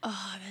them.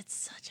 Oh, that's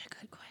such a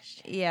good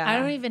question. Yeah. I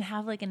don't even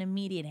have like an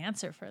immediate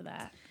answer for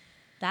that.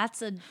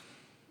 That's a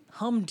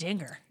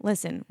humdinger.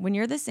 Listen, when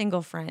you're the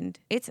single friend,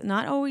 it's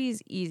not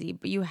always easy,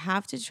 but you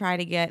have to try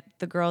to get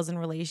the girls in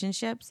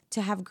relationships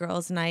to have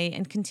girls' night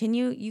and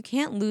continue. You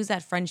can't lose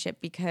that friendship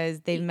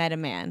because they've met a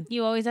man.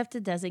 You always have to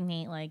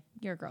designate like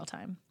your girl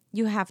time.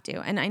 You have to.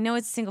 And I know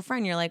it's a single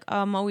friend. You're like,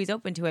 oh, I'm always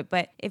open to it.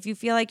 But if you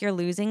feel like you're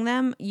losing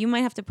them, you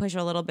might have to push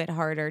a little bit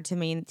harder to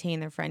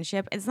maintain their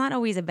friendship. It's not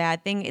always a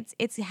bad thing.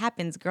 It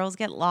happens. Girls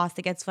get lost.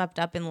 They get swept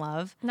up in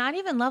love. Not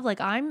even love. Like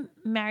I'm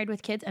married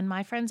with kids and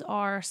my friends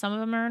some of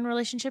them are in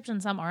relationships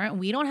and some aren't.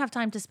 We don't have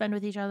time to spend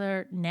with each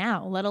other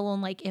now, let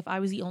alone like if I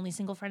was the only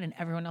single friend and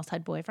everyone else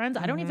had boyfriends.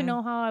 I don't even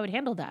know how I would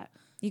handle that.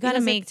 You got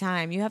to make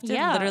time. You have to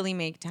literally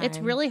make time. It's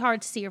really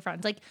hard to see your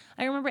friends. Like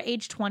I remember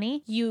age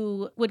 20,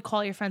 you would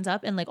call your friends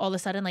up and like all of a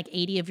sudden like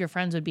 80 of your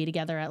friends would be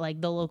together at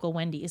like the local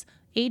Wendy's.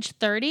 Age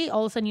 30,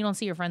 all of a sudden you don't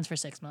see your friends for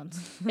 6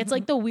 months. It's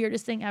like the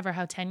weirdest thing ever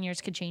how 10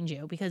 years could change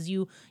you because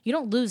you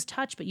don't lose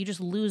touch, but you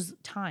just lose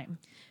time.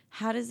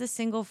 How does the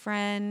single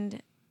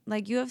friend,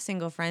 like you have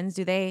single friends,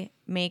 do they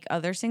make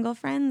other single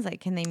friends?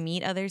 Like can they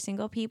meet other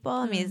single people?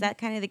 I mean, is that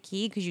kind of the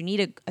key? Because you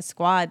need a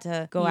squad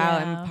to go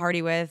out and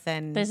party with.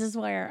 And this is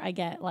where I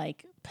get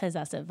like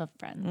possessive of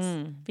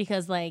friends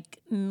because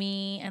like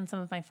me and some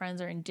of my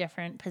friends are in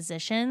different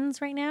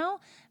positions right now.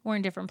 We're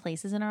in different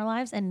places in our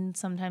lives. And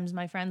sometimes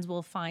my friends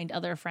will find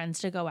other friends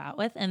to go out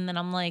with. And then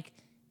I'm like,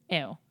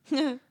 ew.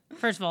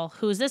 First of all,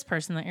 who's this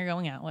person that you're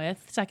going out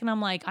with? Second,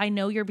 I'm like, I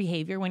know your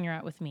behavior when you're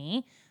out with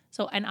me.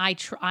 So, and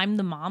I'm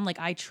the mom, like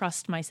I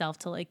trust myself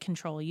to like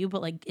control you,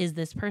 but like, is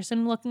this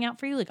person looking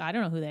out for you? Like, I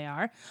don't know who they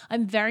are.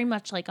 I'm very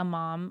much like a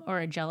mom or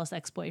a jealous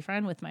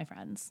ex-boyfriend with my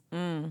friends.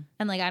 And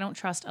like, I don't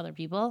trust other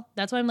people.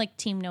 That's why I'm like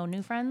team no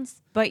new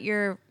friends. But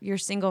your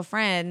single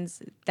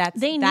friends,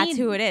 that's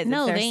who it is.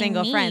 No, it's their they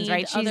single need friends,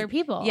 right? Other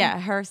people.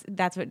 Yeah,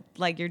 that's what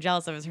like you're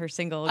jealous of is her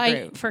single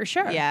group. For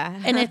sure. Yeah.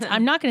 And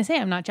I'm not going to say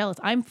I'm not jealous.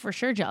 I'm for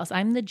sure jealous.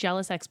 I'm the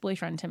jealous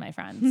ex-boyfriend to my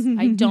friends.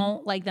 I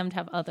don't like them to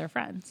have other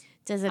friends.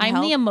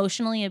 I'm the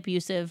emotionally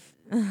abusive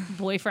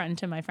boyfriend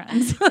to my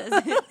friends.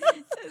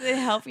 Does it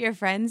help your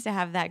friends to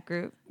have that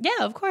group? Yeah,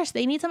 of course.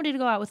 They need somebody to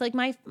go out with. Like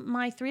my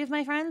three of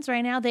my friends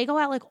right now, they go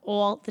out like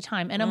all the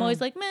time. And I'm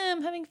always like, man,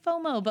 I'm having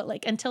FOMO. But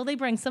like until they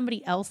bring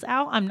somebody else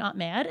out, I'm not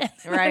mad.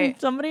 Right.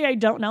 Somebody I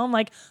don't know, I'm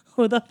like,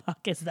 who the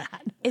fuck is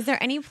that? Is there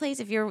any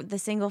place if you're the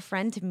single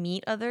friend to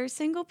meet other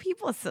single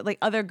people? So, like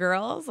other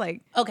girls?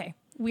 Like okay.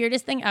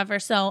 Weirdest thing ever.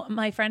 So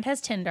my friend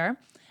has Tinder.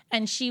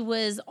 And she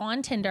was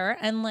on Tinder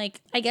and like,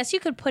 I guess you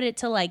could put it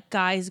to like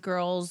guys,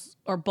 girls,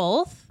 or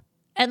both.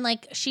 And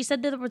like, she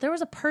said that there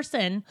was a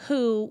person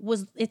who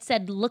it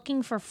said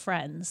looking for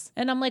friends.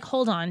 And I'm like,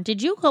 hold on,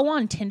 did you go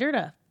on Tinder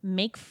to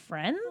make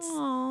friends?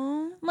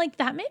 Aww. I'm like,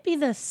 that may be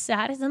the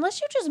saddest, unless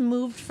you just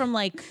moved from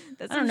like,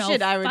 that's I don't know,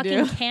 shit I would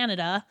fucking do.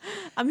 Canada.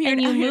 I'm here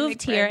and to, you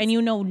moved here and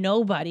you know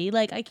nobody.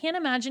 Like, I can't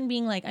imagine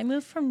being like, I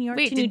moved from New York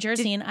to New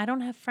Jersey and I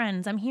don't have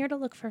friends. I'm here to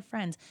look for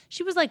friends.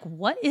 She was like,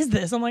 what is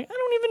this? I'm like,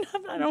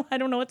 I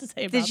don't know what to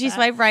say about that. Did she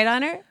swipe right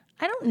on her?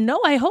 I don't know.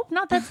 I hope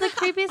not. That's the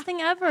creepiest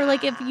thing ever.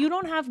 Like, if you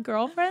don't have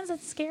girlfriends,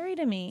 that's scary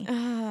to me.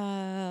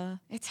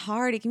 It's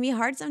hard. It can be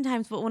hard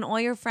sometimes. But when all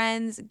your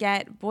friends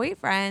get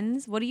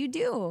boyfriends, what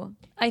do?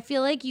 I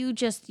feel like you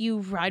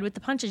ride with the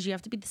punches. You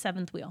have to be the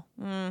seventh wheel.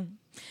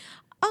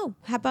 Oh,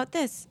 how about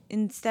this?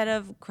 Instead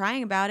of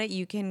crying about it,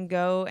 you can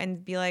go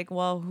and be like,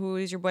 well, who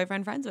is your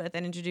boyfriend friends with?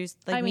 And introduce,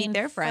 meet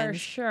their friends. For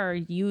sure,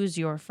 use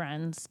your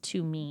friends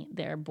to meet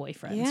their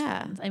boyfriends.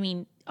 Yeah. Friends. I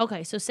mean,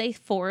 okay, so say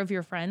 4 of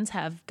your friends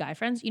have guy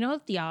friends. You know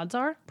what the odds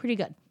are? Pretty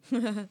good.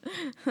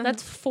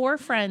 That's 4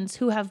 friends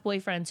who have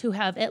boyfriends who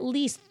have at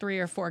least 3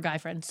 or 4 guy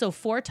friends. So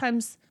 4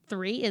 times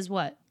 3 is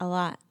what? A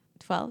lot.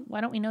 12. Why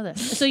don't we know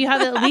this? So you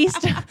have at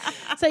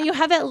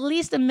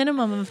least a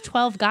minimum of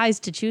 12 guys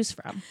to choose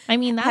from. I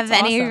mean, that's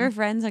Have any of your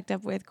friends hooked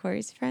up with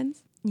Corey's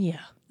friends? Yeah.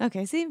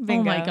 Okay, see?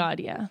 Bingo. Oh my God,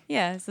 yeah.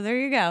 Yeah, so there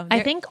you go. I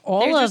think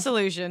there's your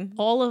solution.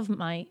 All of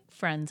my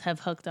friends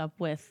have hooked up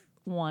with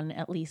one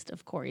at least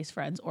of Corey's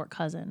friends or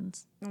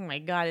cousins. Oh my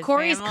God. It's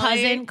Corey's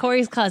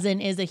family.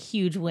 cousin is a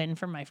huge win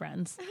for my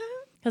friends.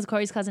 Because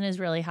Corey's cousin is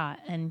really hot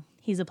and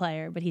he's a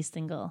player, but he's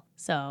single.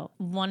 So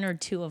 1 or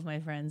 2 of my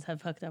friends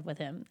have hooked up with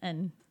him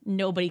and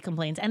nobody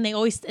complains. And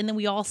then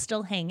we all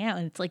still hang out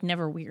and it's like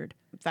never weird.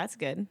 That's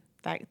good.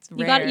 That's You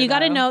rare, got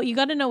to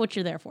though. know what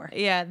you're there for.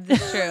 Yeah,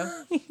 that's true.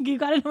 You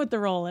got to know what the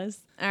role is.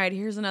 All right,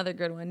 here's another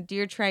good one.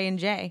 Dear Trey and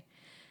Jay,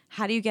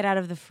 how do you get out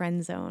of the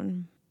friend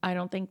zone? I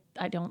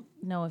don't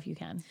know if you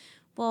can.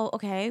 Well,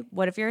 okay,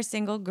 what if you're a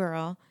single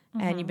girl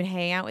and Mm-hmm. you've been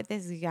hanging out with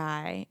this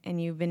guy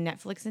and you've been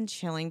Netflix and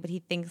chilling, but he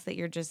thinks that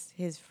you're just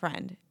his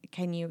friend?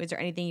 Is there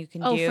anything you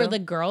can do? Oh, for the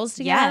girls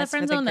to get out of the Yes,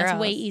 friend for the zone, that's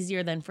way girls.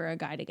 easier than for a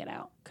guy to get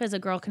out. Because a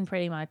girl can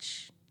pretty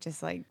much,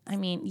 Just like, I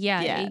mean,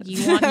 yeah. Yeah.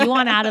 You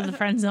want out of the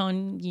friend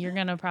zone, you're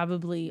gonna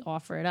probably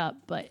offer it up.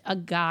 But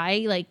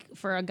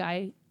for a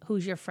guy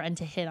who's your friend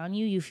to hit on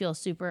you, you feel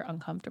super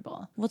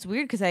uncomfortable. well, it's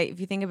weird because if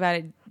you think about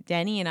it,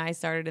 Denny and I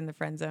started in the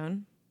friend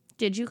zone.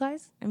 Did you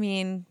guys? I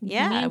mean, Me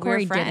yeah, and we were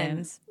Corey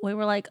friends. didn't. We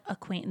were like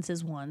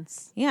acquaintances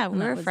once. Yeah, we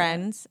And that were was it.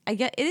 friends. I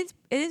get it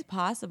is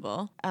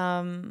possible.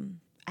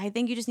 I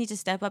think you just need to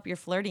step up your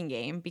flirting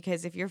game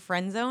because if you're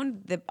friend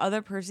zoned, the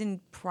other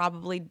person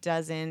probably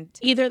doesn't.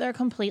 Either they're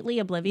completely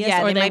oblivious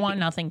Yeah, or they they might want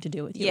be- nothing to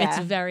do with you.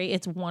 Yeah.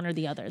 It's one or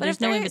the other. But There's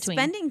if no they're in between.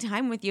 spending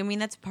time with you, I mean,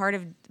 that's part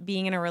of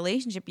being in a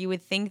relationship. You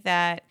would think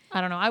that.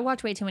 I don't know. I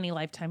watch way too many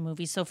Lifetime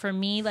movies. So for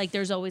me, like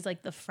there's always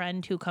like the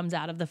friend who comes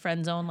out of the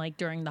friend zone like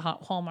during the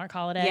Hallmark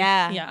holiday.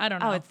 Yeah. Yeah, I don't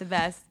know. Oh, it's the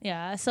best.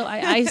 Yeah. So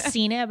I've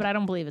seen it, but I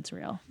don't believe it's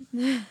real.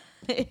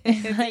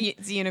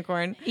 It's a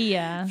unicorn.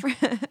 Yeah.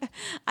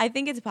 I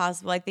think it's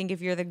possible. I think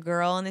if you're the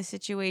girl in this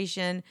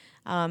situation,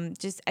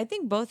 I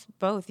think both.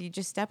 You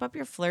just step up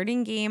your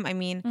flirting game. I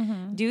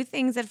mean, do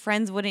things that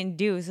friends wouldn't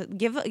do. So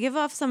give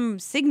off some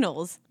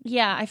signals.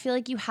 Yeah. I feel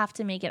like you have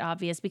to make it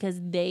obvious because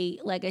they,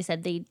 like I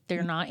said,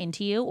 they're not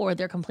into you or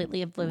they're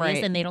completely oblivious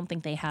Right. and they don't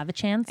think they have a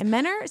chance. And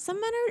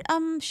some men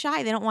are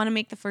shy. They don't want to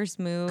make the first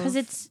move.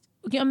 Because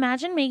you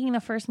imagine making the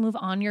first move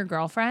on your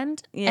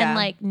girlfriend Yeah. and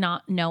like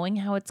not knowing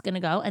how it's gonna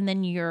go, and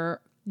then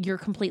you're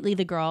completely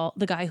the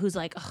guy who's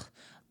like, ugh,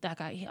 that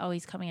guy, oh,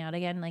 he's coming out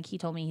again. Like he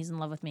told me he's in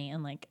love with me,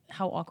 and like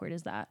how awkward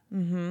is that?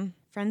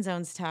 friend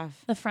zone's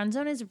tough. The friend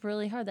zone is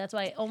really hard. That's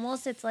why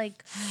it's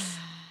like.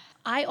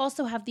 I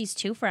also have these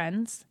 2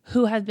 friends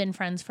who have been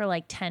friends for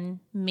like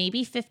 10,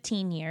 maybe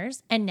 15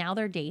 years, and now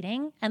they're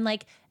dating. And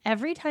like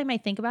every time I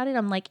think about it,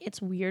 I'm like,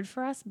 it's weird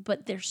for us,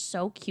 but they're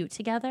so cute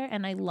together,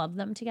 and I love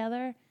them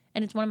together.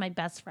 And it's one of my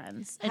best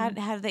friends. And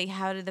How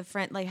did the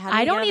friend like? How I did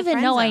they get don't out of the even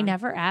friend know. I zone?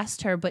 never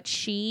asked her, but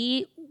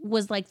she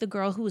was like the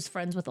girl who was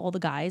friends with all the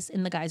guys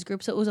in the guys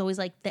group. So it was always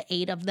like the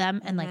 8 of them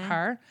and like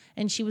her.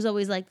 And she was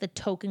always like the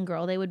token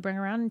girl they would bring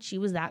around. And she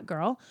was that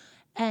girl.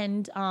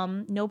 And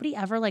nobody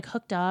ever like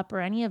hooked up or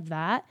any of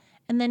that.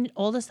 And then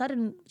all of a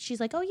sudden she's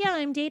like, oh yeah,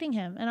 I'm dating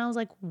him. And I was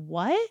like,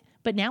 what?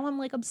 But now I'm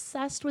like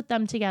obsessed with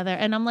them together.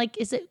 And I'm like,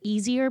 is it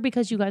easier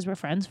because you guys were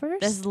friends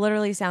first? This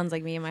literally sounds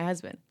like me and my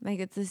husband. Like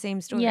it's the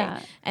same story.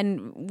 Yeah.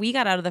 And we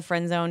got out of the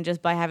friend zone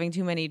just by having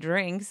too many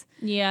drinks.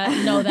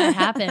 Yeah, no, that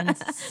happens.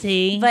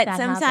 See? But That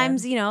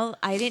sometimes,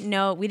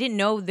 happens. we didn't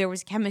know there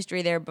was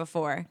chemistry there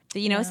before.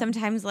 So,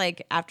 sometimes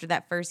like after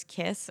that first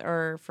kiss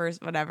or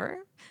first whatever,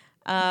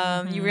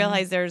 you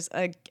realize there's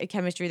a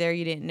chemistry there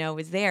you didn't know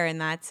was there. And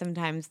that's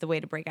sometimes the way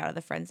to break out of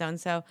the friend zone.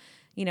 So,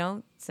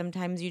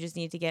 sometimes you just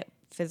need to get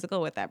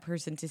physical with that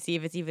person to see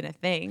if it's even a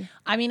thing.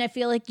 I mean, I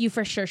feel like you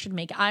for sure should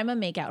I'm a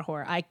makeout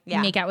whore. I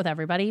make out with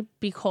everybody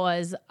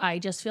because I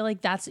just feel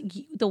like that's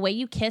the way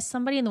you kiss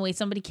somebody and the way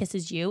somebody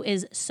kisses you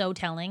is so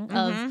telling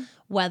of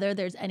whether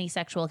there's any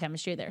sexual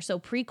chemistry there. So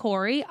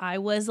pre-Corey, I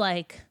was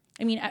like,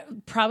 I mean,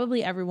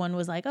 probably everyone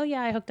was like, oh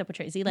yeah, I hooked up with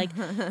Tracy. Like,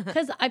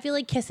 because I feel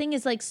like kissing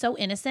is like so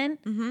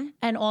innocent.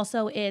 And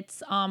also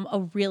it's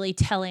a really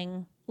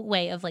telling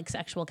way of like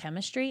sexual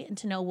chemistry and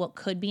to know what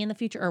could be in the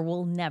future or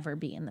will never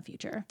be in the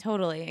future.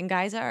 Totally. And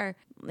guys are,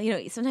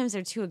 sometimes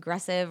they're too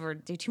aggressive or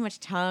do too much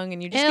tongue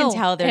and you just can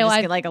tell they're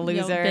just like a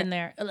loser. Been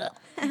there. Ugh,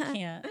 I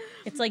can't.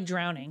 It's like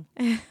drowning.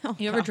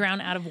 You ever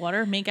drown out of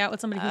water? Make out with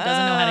somebody who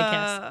doesn't know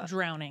how to kiss.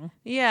 Drowning.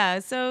 Yeah.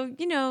 So,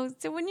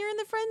 so when you're in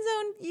the friend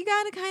zone, you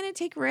got to kind of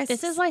take risks.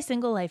 This is why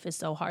single life is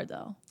so hard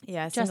though.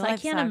 Yeah. Just I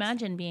life can't sucks.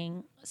 imagine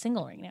being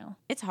single right now.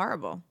 It's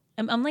horrible.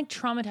 I'm like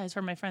traumatized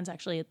for my friends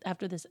actually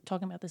after this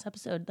talking about this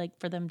episode, like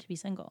for them to be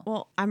single.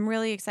 Well, I'm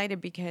really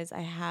excited because I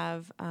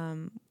have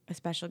a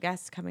special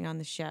guest coming on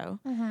the show.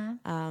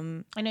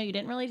 I know you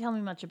didn't really tell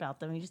me much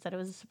about them. You just said it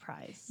was a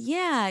surprise.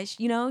 Yeah,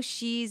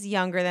 she's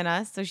younger than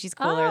us, so she's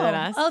cooler than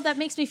us. Oh, that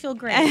makes me feel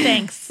great.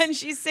 Thanks. And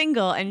she's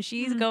single, and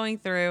she's going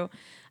through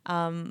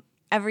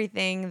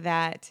everything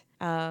that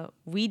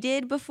we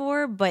did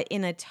before, but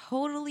in a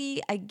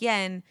totally,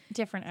 again,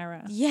 Different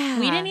era. Yeah.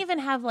 We didn't even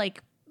have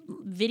like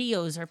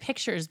videos or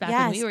pictures back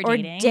when we were or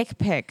dating. dick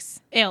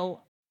pics. Ew.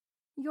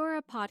 You're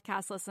a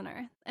podcast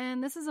listener,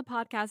 and this is a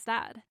podcast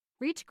ad.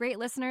 Reach great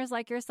listeners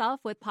like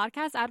yourself with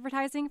podcast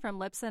advertising from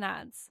Lips and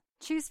Ads.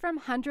 Choose from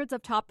hundreds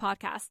of top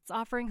podcasts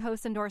offering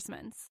host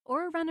endorsements,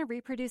 or run a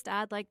reproduced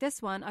ad like this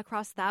one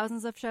across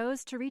thousands of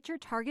shows to reach your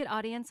target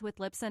audience with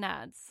Libsyn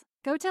Ads.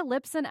 Go to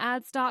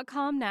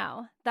libsynads.com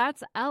now.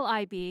 That's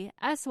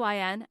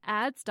LIBSYN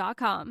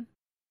ads.com.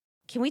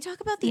 Can we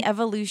talk about the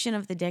evolution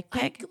of the dick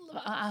pic?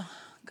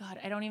 God,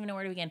 I don't even know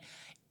where to begin.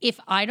 If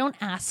I don't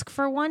ask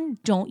for one,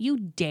 don't you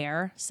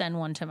dare send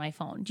one to my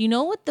phone. Do you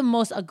know what the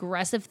most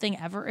aggressive thing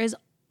ever is?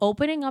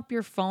 Opening up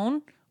your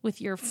phone with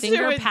your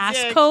finger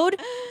passcode,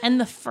 and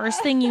the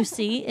first thing you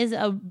see is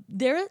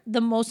they're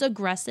the most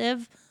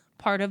aggressive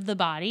part of the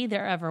body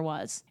there ever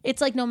was. It's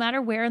like no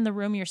matter where in the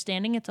room you're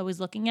standing, it's always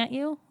looking at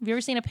you. Have you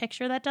ever seen a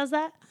picture that does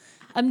that?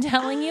 I'm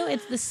telling you,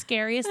 it's the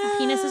scariest.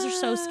 The penises are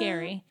so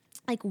scary.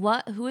 Like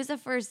what? Who was the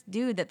first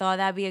dude that thought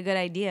that'd be a good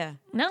idea?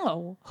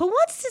 No. Who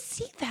wants to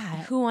see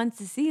that? Who wants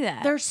to see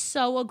that? They're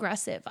so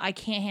aggressive. I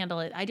can't handle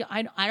it. I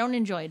don't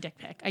enjoy a dick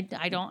pic.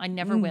 I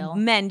never will.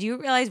 Men, do you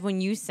realize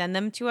when you send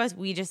them to us,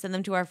 we just send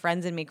them to our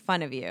friends and make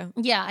fun of you?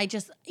 Yeah, I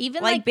just,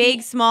 even like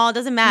big, small,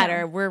 doesn't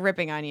matter. We're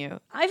ripping on you.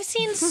 I've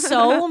seen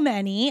so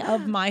many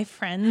of my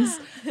friends'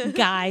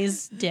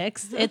 guys'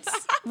 dicks. It's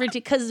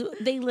ridiculous. Because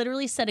they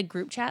literally set a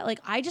group chat. Like,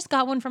 I just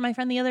got one from my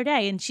friend the other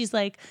day, and she's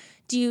like,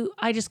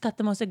 I just got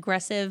the most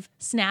aggressive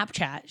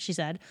Snapchat, she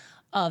said,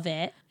 of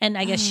it. And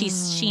I guess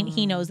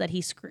he knows that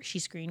she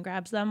screen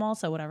grabs them all,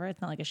 so whatever.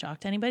 It's not like a shock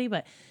to anybody,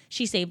 but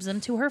she saves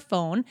them to her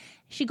phone.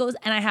 She goes,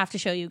 and I have to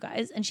show you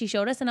guys. And she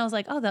showed us, and I was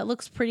like, oh, that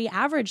looks pretty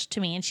average to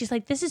me. And she's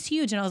like, this is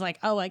huge. And I was like,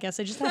 oh, I guess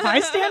I just have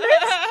high standards.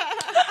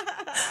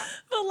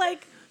 But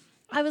like,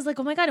 I was like,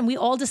 oh my God. And we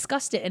all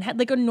discussed it and had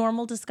like a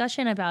normal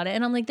discussion about it.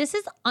 And I'm like, this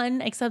is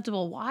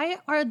unacceptable. Why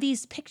are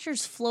these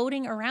pictures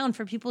floating around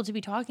for people to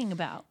be talking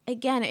about?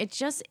 Again, it's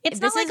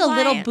not like a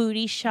little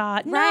booty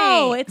shot. Right.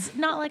 No, it's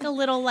not like a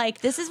little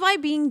like. This is why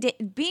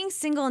being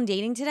single and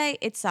dating today,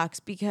 it sucks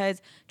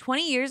because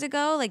 20 years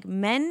ago, like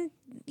men,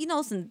 you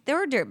know, there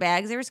were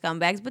dirtbags, there were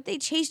scumbags, but they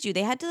chased you.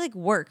 They had to like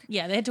work.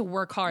 Yeah, they had to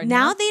work hard.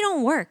 Now they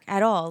don't work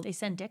at all. They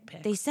send dick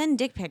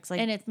pics. Like,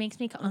 and it makes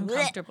me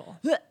uncomfortable.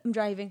 I'm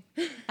driving.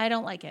 I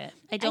don't like it.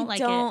 I don't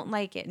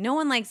like it. No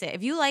one likes it.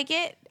 If you like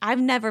it,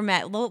 I've never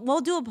met. We'll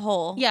do a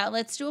poll. Yeah,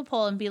 let's do a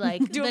poll and be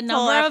like, the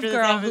number of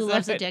girl who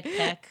loves a dick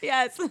pic.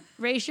 Yes.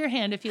 Raise your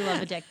hand if you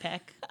love a dick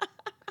pic.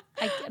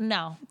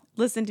 No.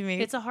 Listen to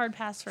me. It's a hard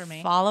pass for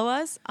me. Follow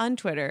us on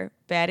Twitter,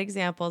 Bad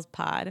Examples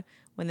Pod.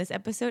 When this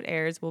episode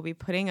airs, we'll be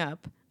putting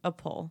up a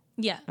poll.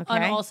 Yeah. Okay?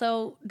 And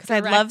also, because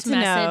I'd love to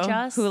message know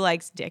us who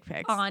likes dick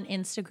pics on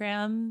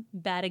Instagram,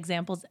 Bad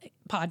Examples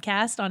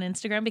Podcast on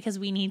Instagram, because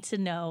we need to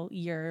know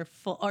your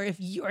full,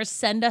 or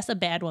send us a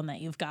bad one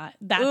that you've got.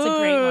 That's a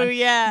great one.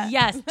 Yeah.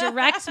 Yes.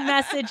 Direct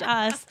message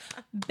us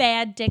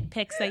bad dick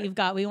pics that you've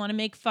got. We want to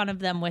make fun of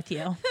them with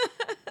you.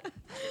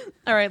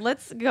 All right,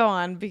 let's go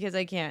on because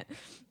I can't.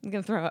 I'm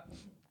gonna throw up.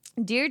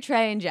 Dear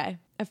Trey and Jay,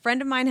 a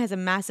friend of mine has a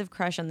massive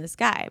crush on this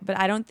guy, but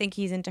I don't think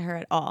he's into her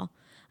at all.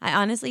 I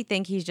honestly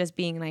think he's just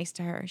being nice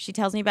to her. She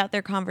tells me about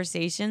their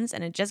conversations,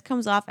 and it just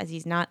comes off as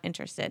he's not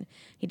interested.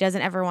 He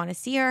doesn't ever want to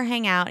see her or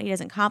hang out. He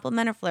doesn't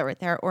compliment or flirt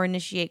with her or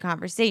initiate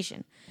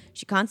conversation.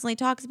 She constantly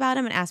talks about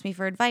him and asks me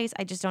for advice.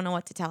 I just don't know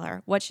what to tell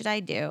her. What should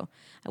I do?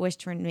 I wish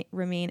to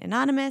remain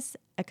anonymous,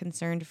 a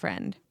concerned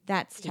friend.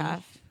 That's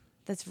tough.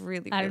 That's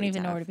really, I don't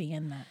even tough. know where to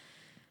begin that.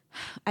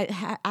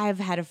 I've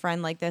had a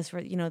friend like this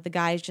where, you know, the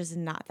guy's just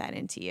not that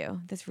into you.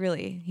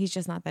 He's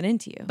just not that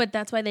into you. But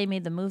that's why they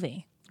made the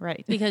movie.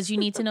 Right. Because you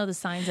need to know the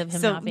signs of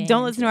him so not being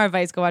don't listen to our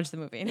advice. Go watch the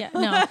movie. Yeah,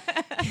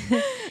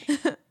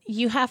 no.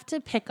 You have to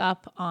pick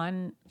up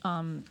on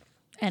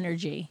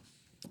energy,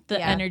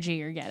 energy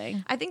you're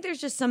getting. I think there's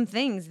just some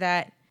things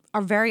that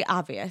are very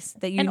obvious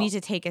that you need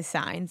to take as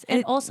signs.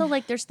 And also,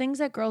 like, there's things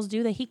that girls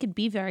do that he could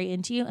be very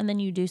into you, and then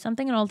you do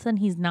something, and all of a sudden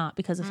he's not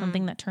because of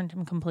something that turned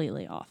him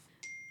completely off.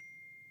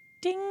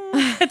 Ding.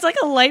 It's like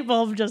a light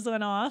bulb just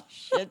went off.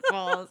 Shit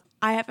balls.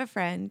 I have a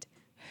friend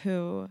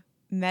who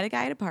met a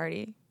guy at a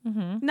party.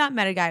 Mm-hmm. Not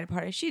met a guy at a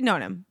party. She'd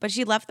known him, but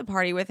she left the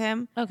party with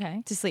him.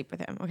 Okay. To sleep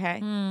with him.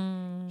 Okay.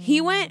 He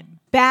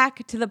went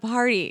back to the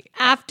party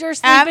after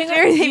sleeping.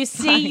 You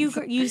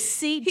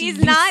see,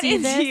 he's not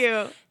into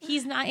you.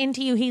 He's not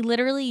into you. He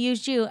literally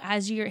used you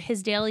as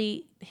his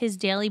daily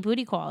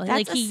booty call.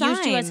 That's he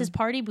used you as his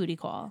party booty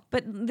call.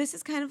 But this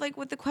is kind of like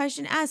what the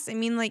question asks. I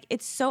mean, like,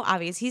 it's so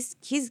obvious.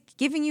 He's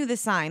giving you the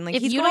sign. Like,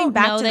 if he's you going don't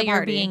back know to that the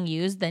party. you're being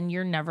used, then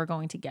you're never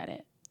going to get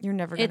it. You're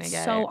never going to get it.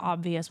 It's so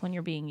obvious when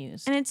you're being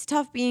used. And it's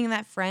tough being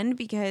that friend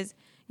because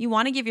you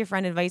want to give your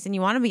friend advice and you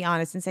want to be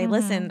honest and say,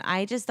 listen,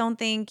 I just don't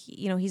think,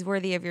 he's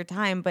worthy of your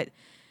time. But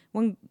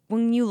when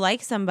you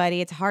like somebody,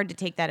 it's hard to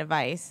take that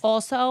advice.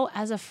 Also,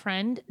 as a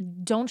friend,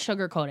 don't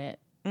sugarcoat it.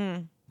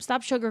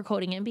 Stop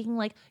sugarcoating it and being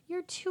like,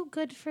 you're too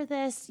good for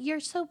this. You're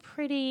so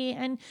pretty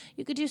and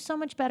you could do so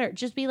much better.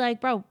 Just be like,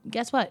 bro,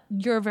 guess what?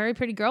 You're a very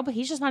pretty girl, but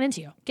he's just not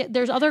into you.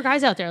 There's other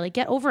guys out there. Like,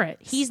 get over it.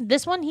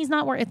 It's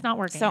not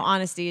working. So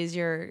honesty is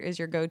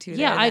your go-to.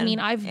 Yeah, there, I then. mean,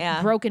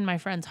 I've broken my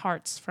friends'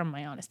 hearts from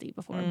my honesty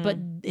before, but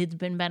it's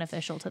been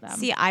beneficial to them.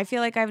 See, I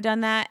feel like I've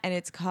done that, and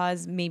it's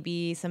caused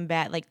maybe some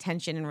bad like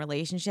tension in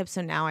relationships.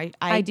 So now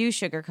I do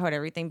sugarcoat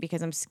everything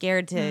because I'm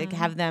scared to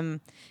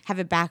have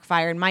it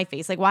backfire in my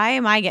face. Like, why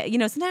am I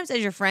sometimes as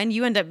your friend,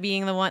 you end up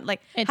being the one,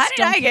 like, how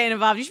did I get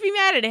involved? You should be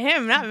mad at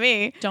him, not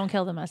me. Don't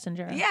kill the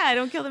messenger. Yeah,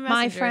 don't kill the messenger.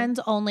 My friends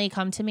only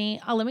come to me.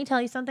 Let me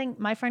tell you something.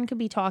 My friend could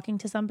be talking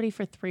to somebody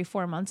for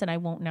 3-4 months and I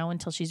won't know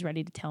until she's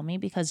ready to tell me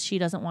because she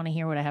doesn't want to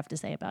hear what I have to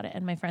say about it.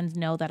 And my friends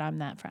know that I'm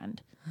that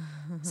friend.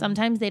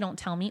 Sometimes they don't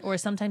tell me, or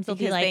sometimes they'll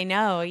be like, they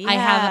know.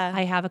 Yeah.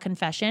 I have a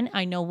confession.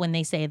 I know when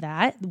they say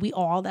that.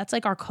 That's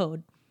like our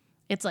code.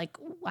 It's like,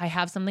 I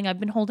have something I've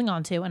been holding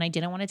on to and I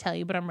didn't want to tell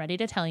you, but I'm ready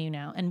to tell you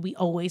now. And we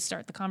always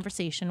start the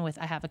conversation with,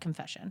 I have a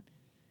confession.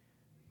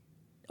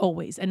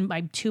 Always. And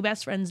my 2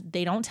 best friends,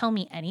 they don't tell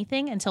me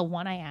anything until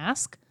 1, I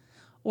ask,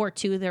 or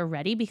 2, they're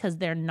ready because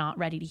they're not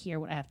ready to hear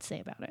what I have to say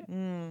about it.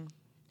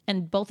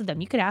 And both of them,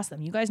 you could ask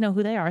them. You guys know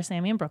who they are,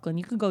 Sammy and Brooklyn.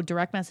 You could go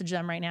direct message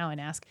them right now and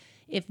ask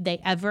if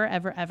they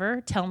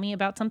ever tell me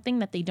about something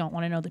that they don't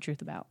want to know the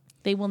truth about.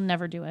 They will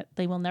never do it.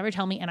 They will never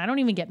tell me. And I don't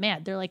even get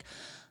mad. They're like,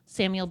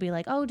 Sammy will be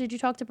like, oh, did you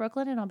talk to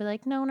Brooklyn? And I'll be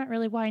like, no, not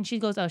really. Why? And she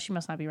goes, oh, she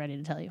must not be ready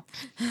to tell you.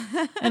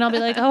 And I'll be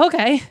like, oh,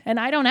 okay. And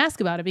I don't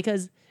ask about it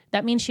because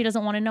that means she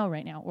doesn't want to know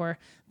right now. Or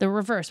the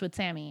reverse with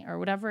Sammy or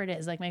whatever it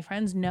is. Like, my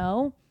friends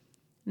know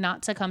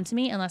not to come to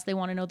me unless they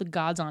want to know the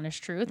God's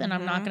honest truth. And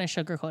I'm not going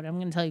to sugarcoat it. I'm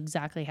going to tell you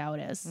exactly how it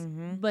is.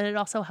 But it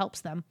also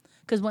helps them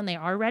because when they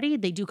are ready,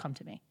 they do come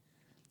to me.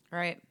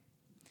 Right.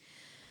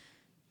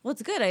 Well,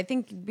 it's good. I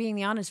think being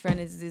the honest friend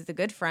is a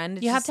good friend.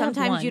 It's you have just to have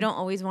sometimes one. you don't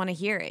always want to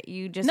hear it.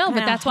 You just no,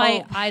 but that's why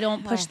hope. I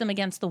don't push them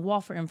against the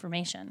wall for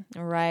information.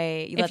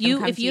 Right. If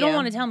you don't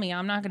want to tell me,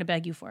 I'm not going to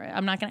beg you for it.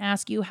 I'm not going to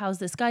ask you, how's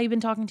this guy you've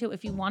been talking to?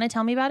 If you want to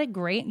tell me about it,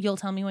 great. You'll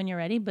tell me when you're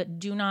ready. But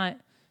do not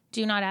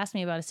ask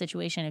me about a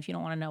situation if you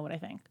don't want to know what I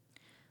think.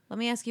 Let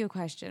me ask you a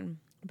question.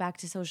 Back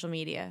to social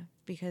media,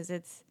 because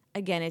it's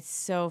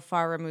so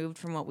far removed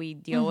from what we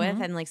deal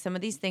with, and like some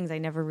of these things I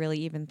never really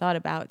even thought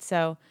about.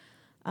 So,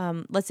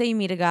 let's say you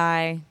meet a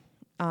guy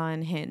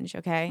on Hinge,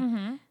 okay?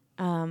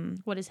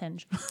 What is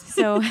Hinge?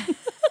 So,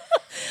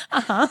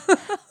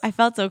 I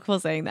felt so cool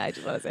saying that. I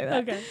just want to say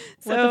that. Okay.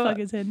 So what the fuck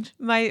is Hinge?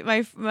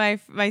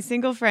 My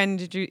single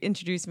friend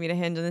introduced me to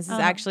Hinge, and this is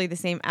actually the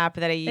same app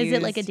that I use. Is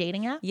it like a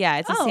dating app? Yeah,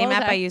 it's the same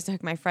app okay. I used to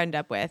hook my friend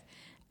up with.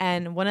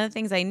 And one of the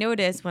things I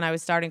noticed when I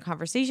was starting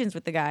conversations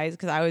with the guys,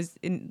 because I was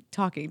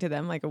talking to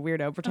them like a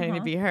weirdo, pretending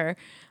to be her,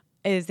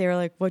 is they were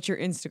like, "What's your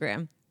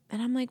Instagram?"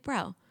 And I'm like,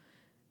 "Bro,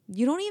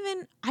 you don't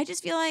even." I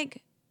just feel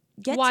like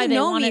get to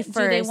know me first.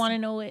 Do they want to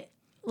know it?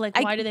 Like,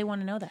 why do they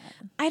want to know that?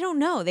 I don't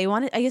know. They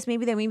want to. I guess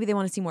maybe they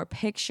want to see more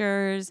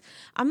pictures.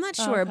 I'm not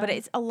sure, but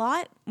it's a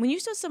lot. When you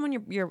show someone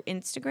your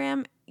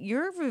Instagram,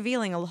 you're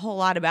revealing a whole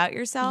lot about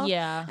yourself.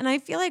 Yeah. And I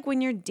feel like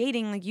when you're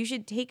dating, like you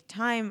should take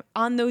time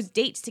on those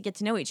dates to get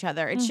to know each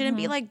other. It shouldn't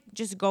be like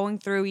just going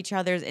through each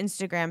other's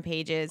Instagram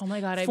pages. Oh my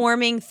God.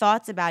 Forming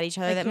thoughts about each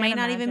other that might can't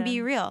not even be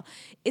imagine. real.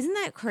 Isn't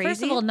that crazy?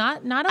 First of all,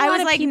 not a lot I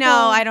was of like, people.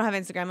 no, I don't have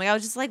Instagram. Like I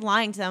was just like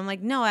lying to them.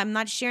 Like, no, I'm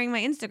not sharing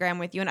my Instagram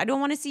with you, and I don't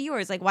want to see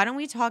yours. Like, why don't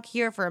we talk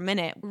here for a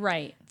minute?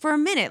 Right. For a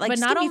minute, like But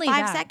just not give me only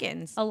 5 that,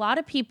 seconds. a lot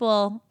of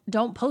people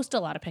don't post a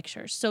lot of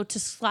pictures. So to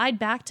slide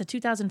back to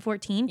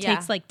 2014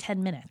 takes like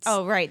 10 minutes.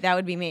 Oh, right. That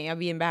would be me. I'd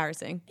be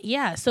embarrassing.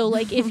 Yeah. So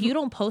like if you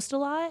don't post a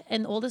lot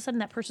and all of a sudden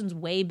that person's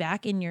way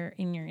back in your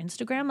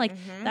Instagram, like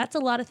that's a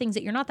lot of things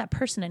that you're not that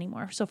person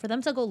anymore. So for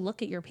them to go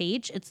look at your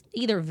page, it's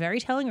either very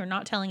telling or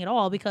not telling at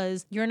all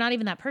because you're not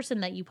even that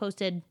person that you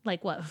posted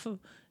like what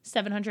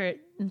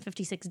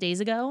 756 days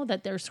ago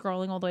that they're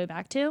scrolling all the way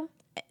back to.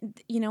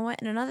 You know what?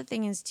 And another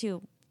thing is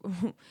too,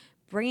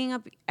 bringing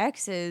up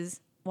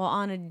exes while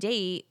on a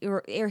date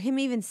or him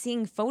even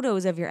seeing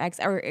photos of your ex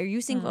or are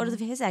you seeing photos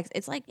of his ex,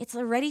 it's like it's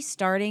already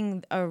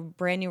starting a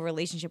brand new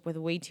relationship with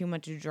way too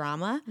much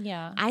drama.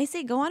 Yeah. I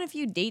say go on a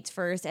few dates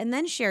first and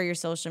then share your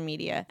social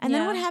media. And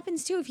then what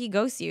happens too if he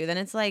ghosts you? Then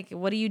it's like,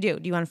 what do? Do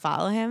you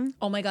unfollow him?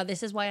 Oh my God,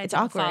 this is why I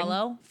don't awkward.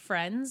 follow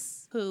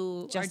friends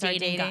who Just are are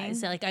dating dating?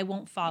 guys. Like I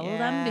won't follow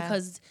them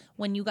because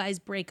when you guys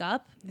break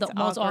up, the It's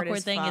most awkward awkward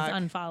as thing is fuck.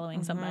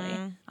 unfollowing somebody.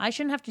 I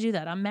shouldn't have to do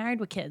that. I'm married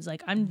with kids.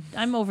 Like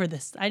I'm over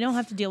this. I don't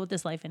have to deal with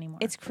this life anymore.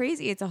 It's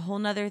crazy. It's a whole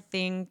nother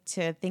thing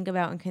to think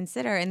about and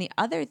consider. And the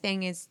other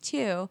thing is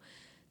too,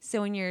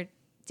 so when you're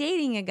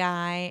dating a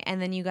guy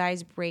and then you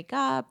guys break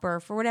up or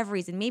for whatever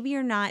reason, maybe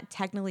you're not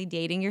technically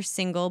dating, you're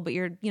single, but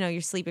you're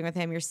sleeping with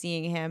him, you're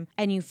seeing him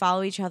and you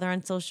follow each other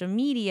on social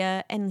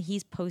media and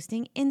he's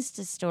posting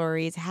Insta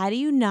stories. How do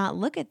you not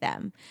look at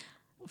them?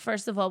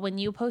 First of all, when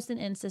you post an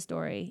Insta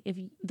story, if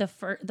the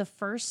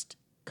first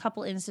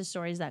couple Insta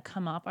stories that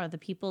come up are the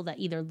people that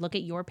either look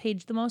at your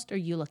page the most or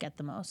you look at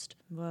the most.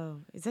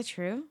 Whoa, is that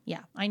true?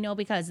 Yeah, I know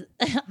because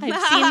I've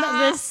seen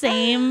the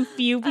same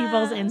few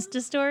people's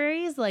Insta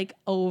stories like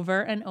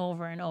over and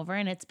over and over.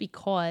 And it's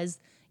because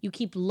you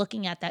keep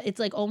looking at that. It's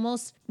like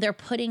almost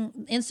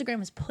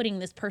Instagram is putting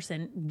this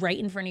person right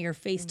in front of your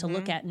face to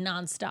look at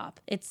nonstop.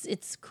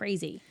 It's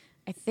crazy.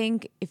 I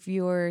think if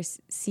you're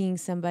seeing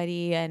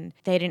somebody and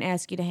they didn't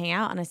ask you to hang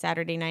out on a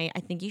Saturday night, I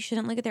think you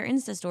shouldn't look at their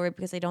Insta story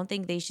because I don't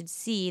think they should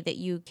see that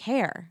you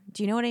care.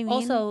 Do you know what I mean?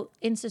 Also,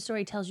 Insta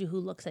story tells you who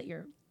looks at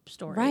your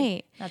story.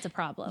 Right. That's a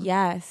problem.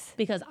 Yes.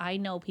 Because I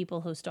know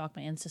people who stalk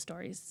my Insta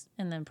stories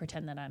and then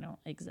pretend that I don't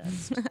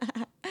exist.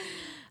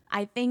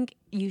 I think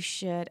you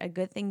should. A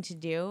good thing to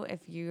do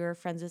if you're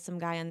friends with some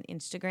guy on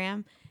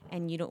Instagram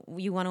and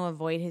you want to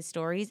avoid his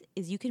stories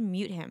is you can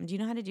mute him. Do you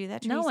know how to do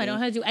that, Tracy? No, I don't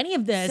know how to do any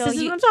of this. So this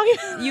is what I'm talking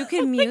about. You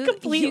can mute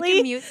completely. You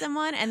can mute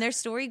someone and their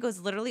story goes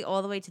literally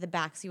all the way to the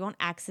back, so you won't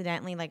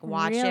accidentally like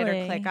watch it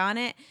or click on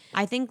it.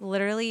 I think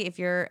literally if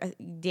you're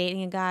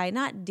dating a guy,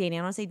 not dating,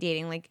 I don't want to say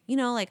dating, like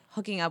like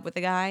hooking up with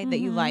a guy that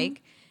you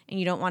like, and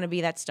you don't want to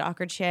be that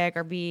stalker chick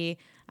or be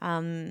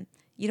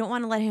you don't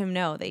want to let him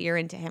know that you're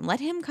into him. Let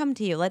him come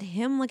to you. Let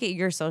him look at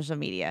your social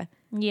media.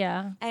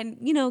 Yeah. And,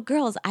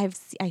 girls, I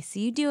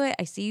see you do it.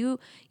 I see you,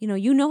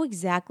 you know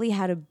exactly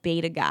how to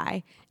bait a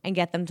guy and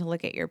get them to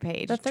look at your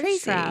page. The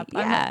thirst trap. Yeah.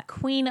 I'm the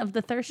queen of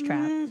the thirst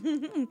trap.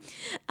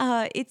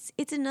 It's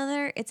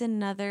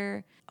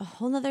a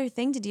whole nother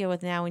thing to deal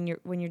with now when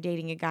you're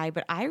dating a guy.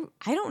 But I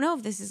don't know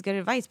if this is good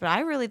advice, but I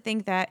really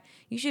think that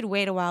you should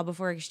wait a while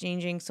before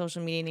exchanging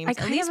social media names. I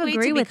kind at least of wait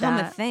agree to with become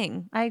that. a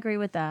thing. I agree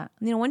with that.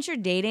 Once you're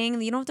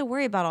dating, you don't have to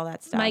worry about all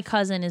that stuff. My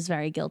cousin is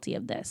very guilty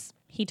of this.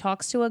 He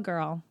talks to a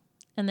girl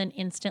and then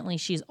instantly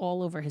she's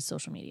all over his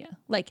social media.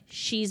 Like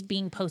she's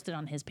being posted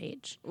on his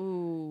page.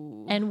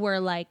 Ooh. And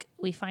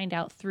we find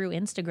out through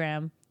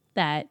Instagram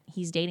that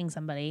he's dating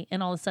somebody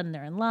and all of a sudden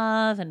they're in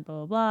love and blah,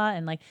 blah, blah.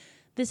 And like,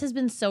 this has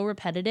been so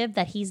repetitive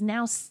that he's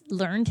now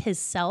learned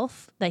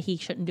himself that he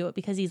shouldn't do it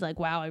because he's like,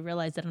 wow, I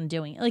realized that I'm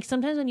doing it. Like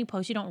sometimes when you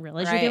post, you don't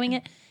realize you're doing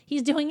it.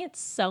 He's doing it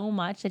so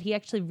much that he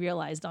actually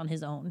realized on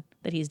his own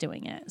that he's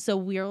doing it. So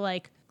we're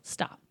like,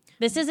 stop.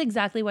 This is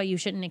exactly why you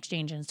shouldn't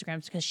exchange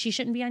Instagrams because she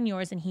shouldn't be on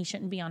yours and he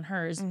shouldn't be on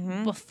hers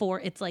before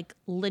it's like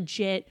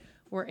legit.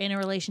 We're in a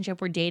relationship.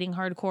 We're dating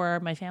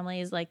hardcore. My family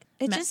is like...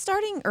 It's just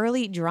starting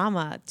early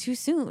drama too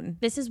soon.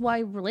 This is why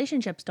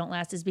relationships don't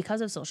last is because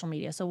of social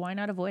media. So why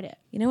not avoid it?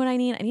 You know what I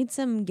need? I need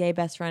some gay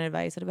best friend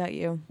advice. What about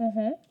you?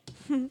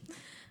 Mm-hmm.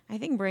 I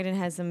think Brayden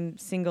has some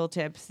single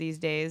tips these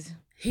days.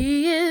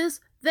 He is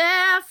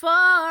there for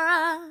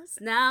us.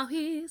 Now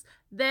he's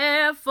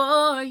there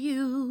for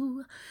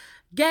you.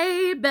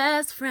 Gay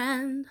best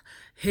friend.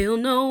 He'll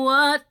know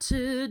what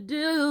to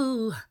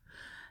do.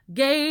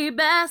 Gay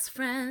best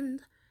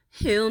friend.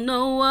 He'll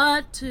know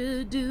what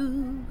to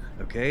do.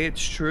 Okay,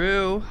 it's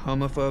true.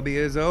 Homophobia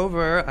is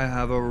over. I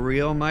have a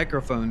real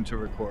microphone to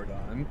record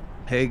on.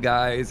 Hey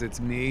guys,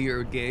 it's me,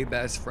 your gay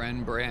best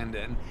friend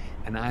Brandon,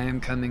 and I am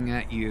coming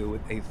at you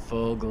with a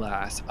full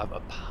glass of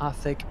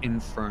Apothic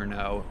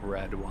Inferno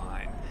red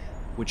wine,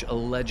 which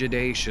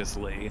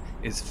allegedaciously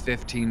is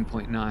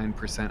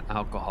 15.9%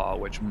 alcohol,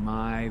 which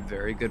my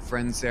very good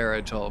friend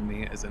Sarah told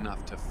me is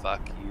enough to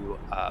fuck you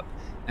up.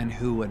 And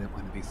who wouldn't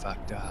want to be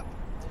fucked up?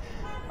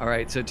 All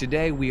right, so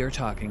today we are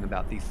talking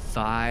about the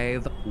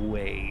 5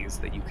 ways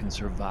that you can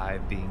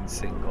survive being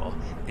single.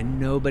 And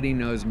nobody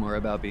knows more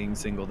about being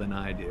single than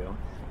I do.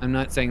 I'm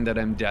not saying that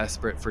I'm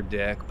desperate for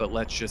dick, but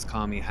let's just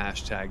call me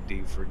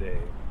 #D for D.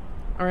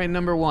 All right,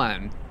 number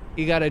 1,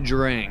 you gotta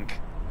drink.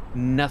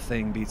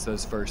 Nothing beats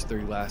those first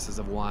 3 glasses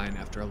of wine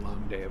after a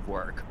long day of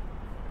work.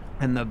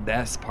 And the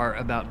best part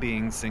about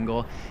being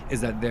single is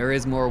that there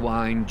is more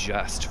wine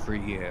just for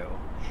you.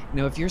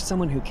 Now, if you're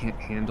someone who can't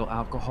handle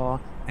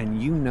alcohol,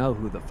 and you know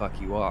who the fuck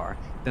you are,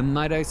 then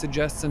might I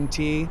suggest some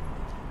tea?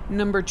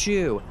 Number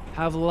 2,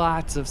 have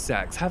lots of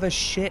sex. Have a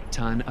shit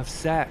ton of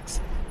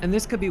sex. And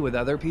this could be with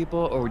other people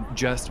or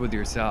just with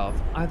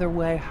yourself. Either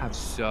way, have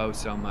so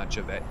much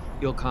of it.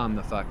 You'll calm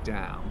the fuck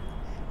down.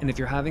 And if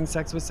you're having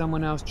sex with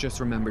someone else, just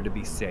remember to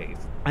be safe.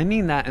 I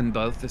mean that in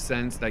both the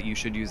sense that you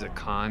should use a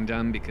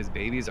condom because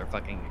babies are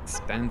fucking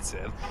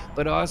expensive,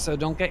 but also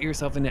don't get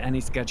yourself into any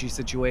sketchy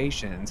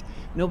situations.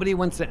 Nobody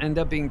wants to end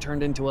up being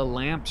turned into a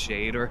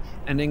lampshade or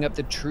ending up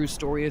the true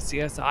story a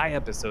CSI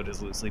episode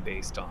is loosely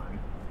based on.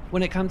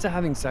 When it comes to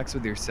having sex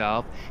with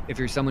yourself, if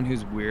you're someone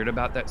who's weird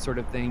about that sort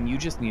of thing, you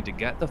just need to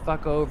get the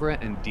fuck over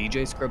it and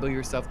DJ scribble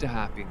yourself to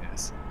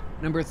happiness.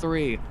 Number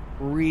 3,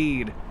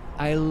 read.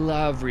 I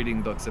love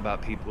reading books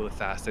about people with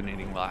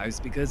fascinating lives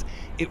because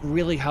it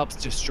really helps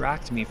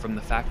distract me from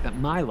the fact that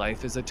my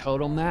life is a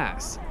total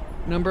mess.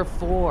 Number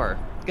 4,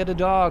 get a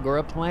dog or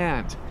a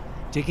plant.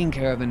 Taking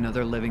care of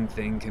another living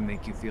thing can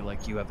make you feel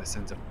like you have a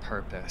sense of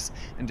purpose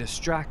and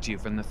distract you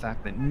from the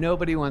fact that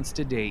nobody wants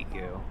to date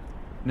you.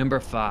 Number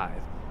 5,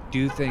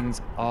 do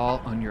things all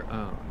on your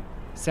own.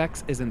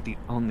 Sex isn't the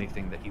only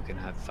thing that you can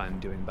have fun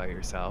doing by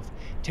yourself.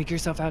 Take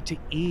yourself out to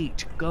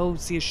eat, go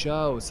see a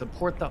show,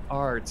 support the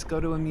arts, go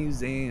to a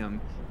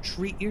museum.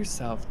 Treat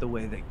yourself the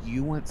way that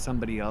you want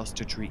somebody else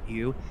to treat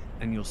you,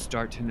 and you'll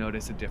start to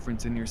notice a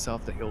difference in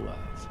yourself that you'll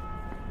love.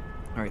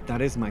 All right,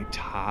 that is my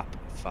top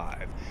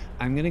 5.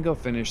 I'm gonna go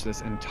finish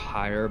this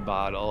entire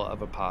bottle of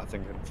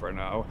Apothec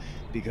Inferno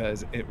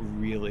because it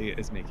really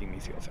is making me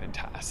feel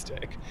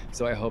fantastic.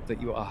 So I hope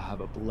that you all have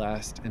a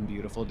blessed and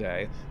beautiful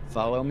day.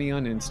 Follow me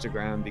on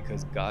Instagram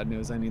because God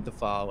knows I need the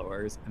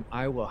followers, and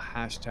I will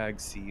 #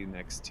 see you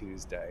next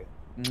Tuesday.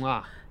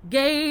 Mwah.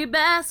 Gay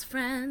best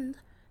friend,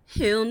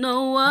 he'll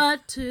know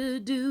what to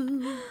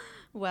do.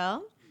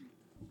 Well,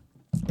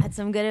 that's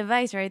some good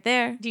advice right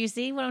there. Do you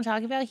see what I'm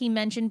talking about? He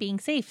mentioned being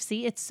safe.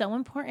 See, it's so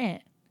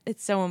important.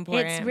 It's so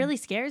important. It really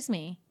scares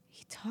me.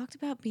 He talked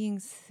about being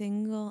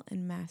single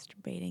and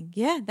masturbating.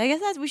 Yeah, I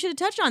guess we should have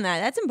touched on that.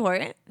 That's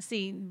important.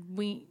 See,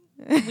 we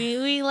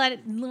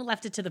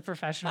left it to the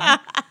professional.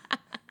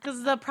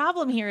 Because the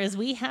problem here is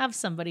we have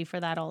somebody for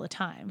that all the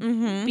time.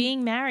 Mm-hmm.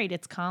 Being married,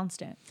 it's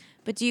constant.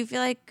 But do you feel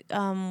like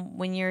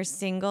when you're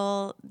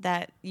single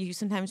that you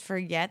sometimes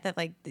forget that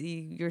like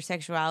your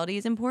sexuality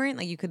is important?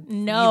 Like you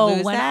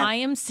lose when that? I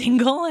am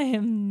single, I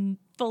am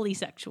fully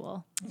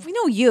sexual. We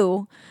know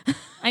you.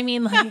 I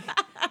mean, like,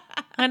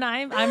 and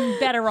I'm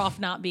better off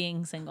not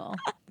being single.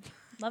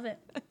 Love it.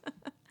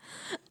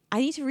 I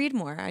need to read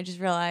more. I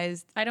just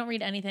realized. I don't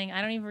read anything.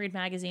 I don't even read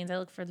magazines. I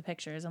look for the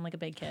pictures. I'm like a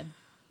big kid.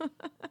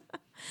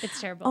 It's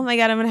terrible. Oh my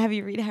God, I'm going to have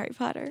you read Harry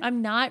Potter.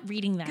 I'm not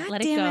reading that. God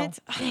Let damn it go. it.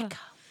 Let it go.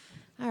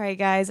 All right,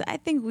 guys. I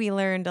think we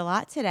learned a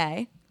lot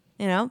today.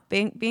 You know,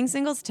 being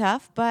single's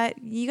tough,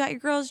 but you got your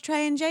girls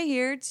Trey and Jay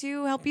here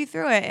to help you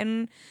through it.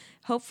 And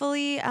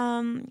hopefully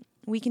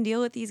we can deal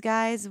with these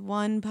guys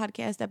one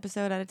podcast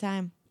episode at a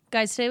time.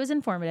 Guys, today was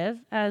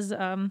informative. As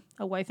a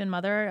wife and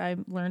mother, I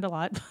learned a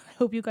lot. I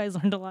hope you guys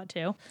learned a lot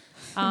too.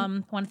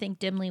 Want to thank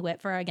Dimly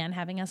Wit for, again,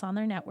 having us on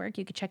their network.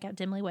 You can check out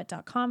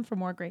dimlywit.com for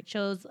more great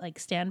shows like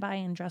Stand By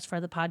and Dress for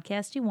the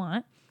Podcast You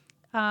Want.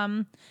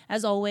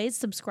 As always,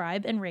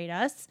 subscribe and rate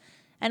us.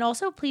 And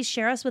also, please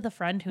share us with a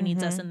friend who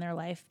needs us in their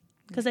life,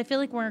 because I feel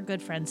like we're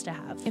good friends to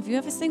have. If you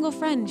have a single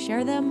friend, share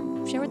with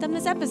them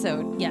this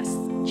episode. Yes.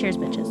 Cheers,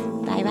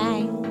 bitches.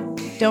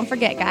 Bye-bye. Don't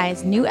forget,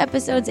 guys, new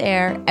episodes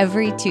air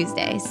every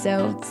Tuesday.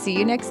 So see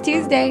you next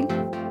Tuesday.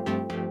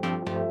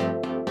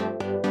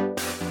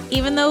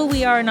 Even though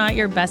we are not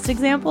your best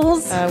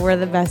examples. We're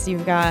the best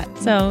you've got.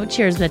 So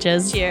cheers,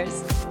 bitches.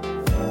 Cheers.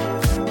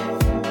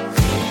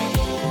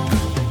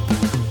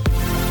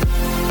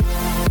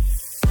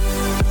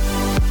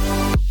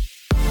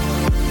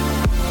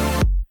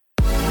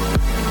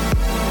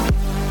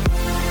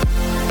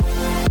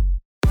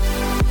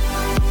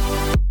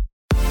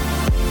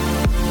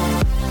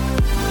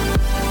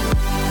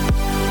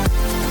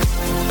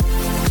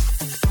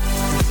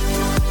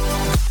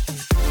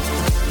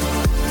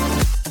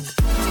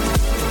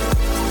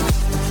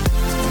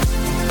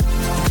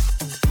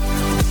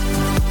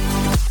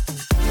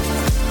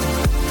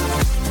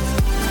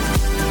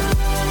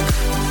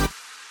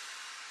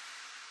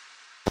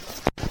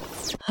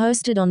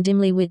 Hosted on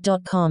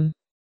dimlywit.com.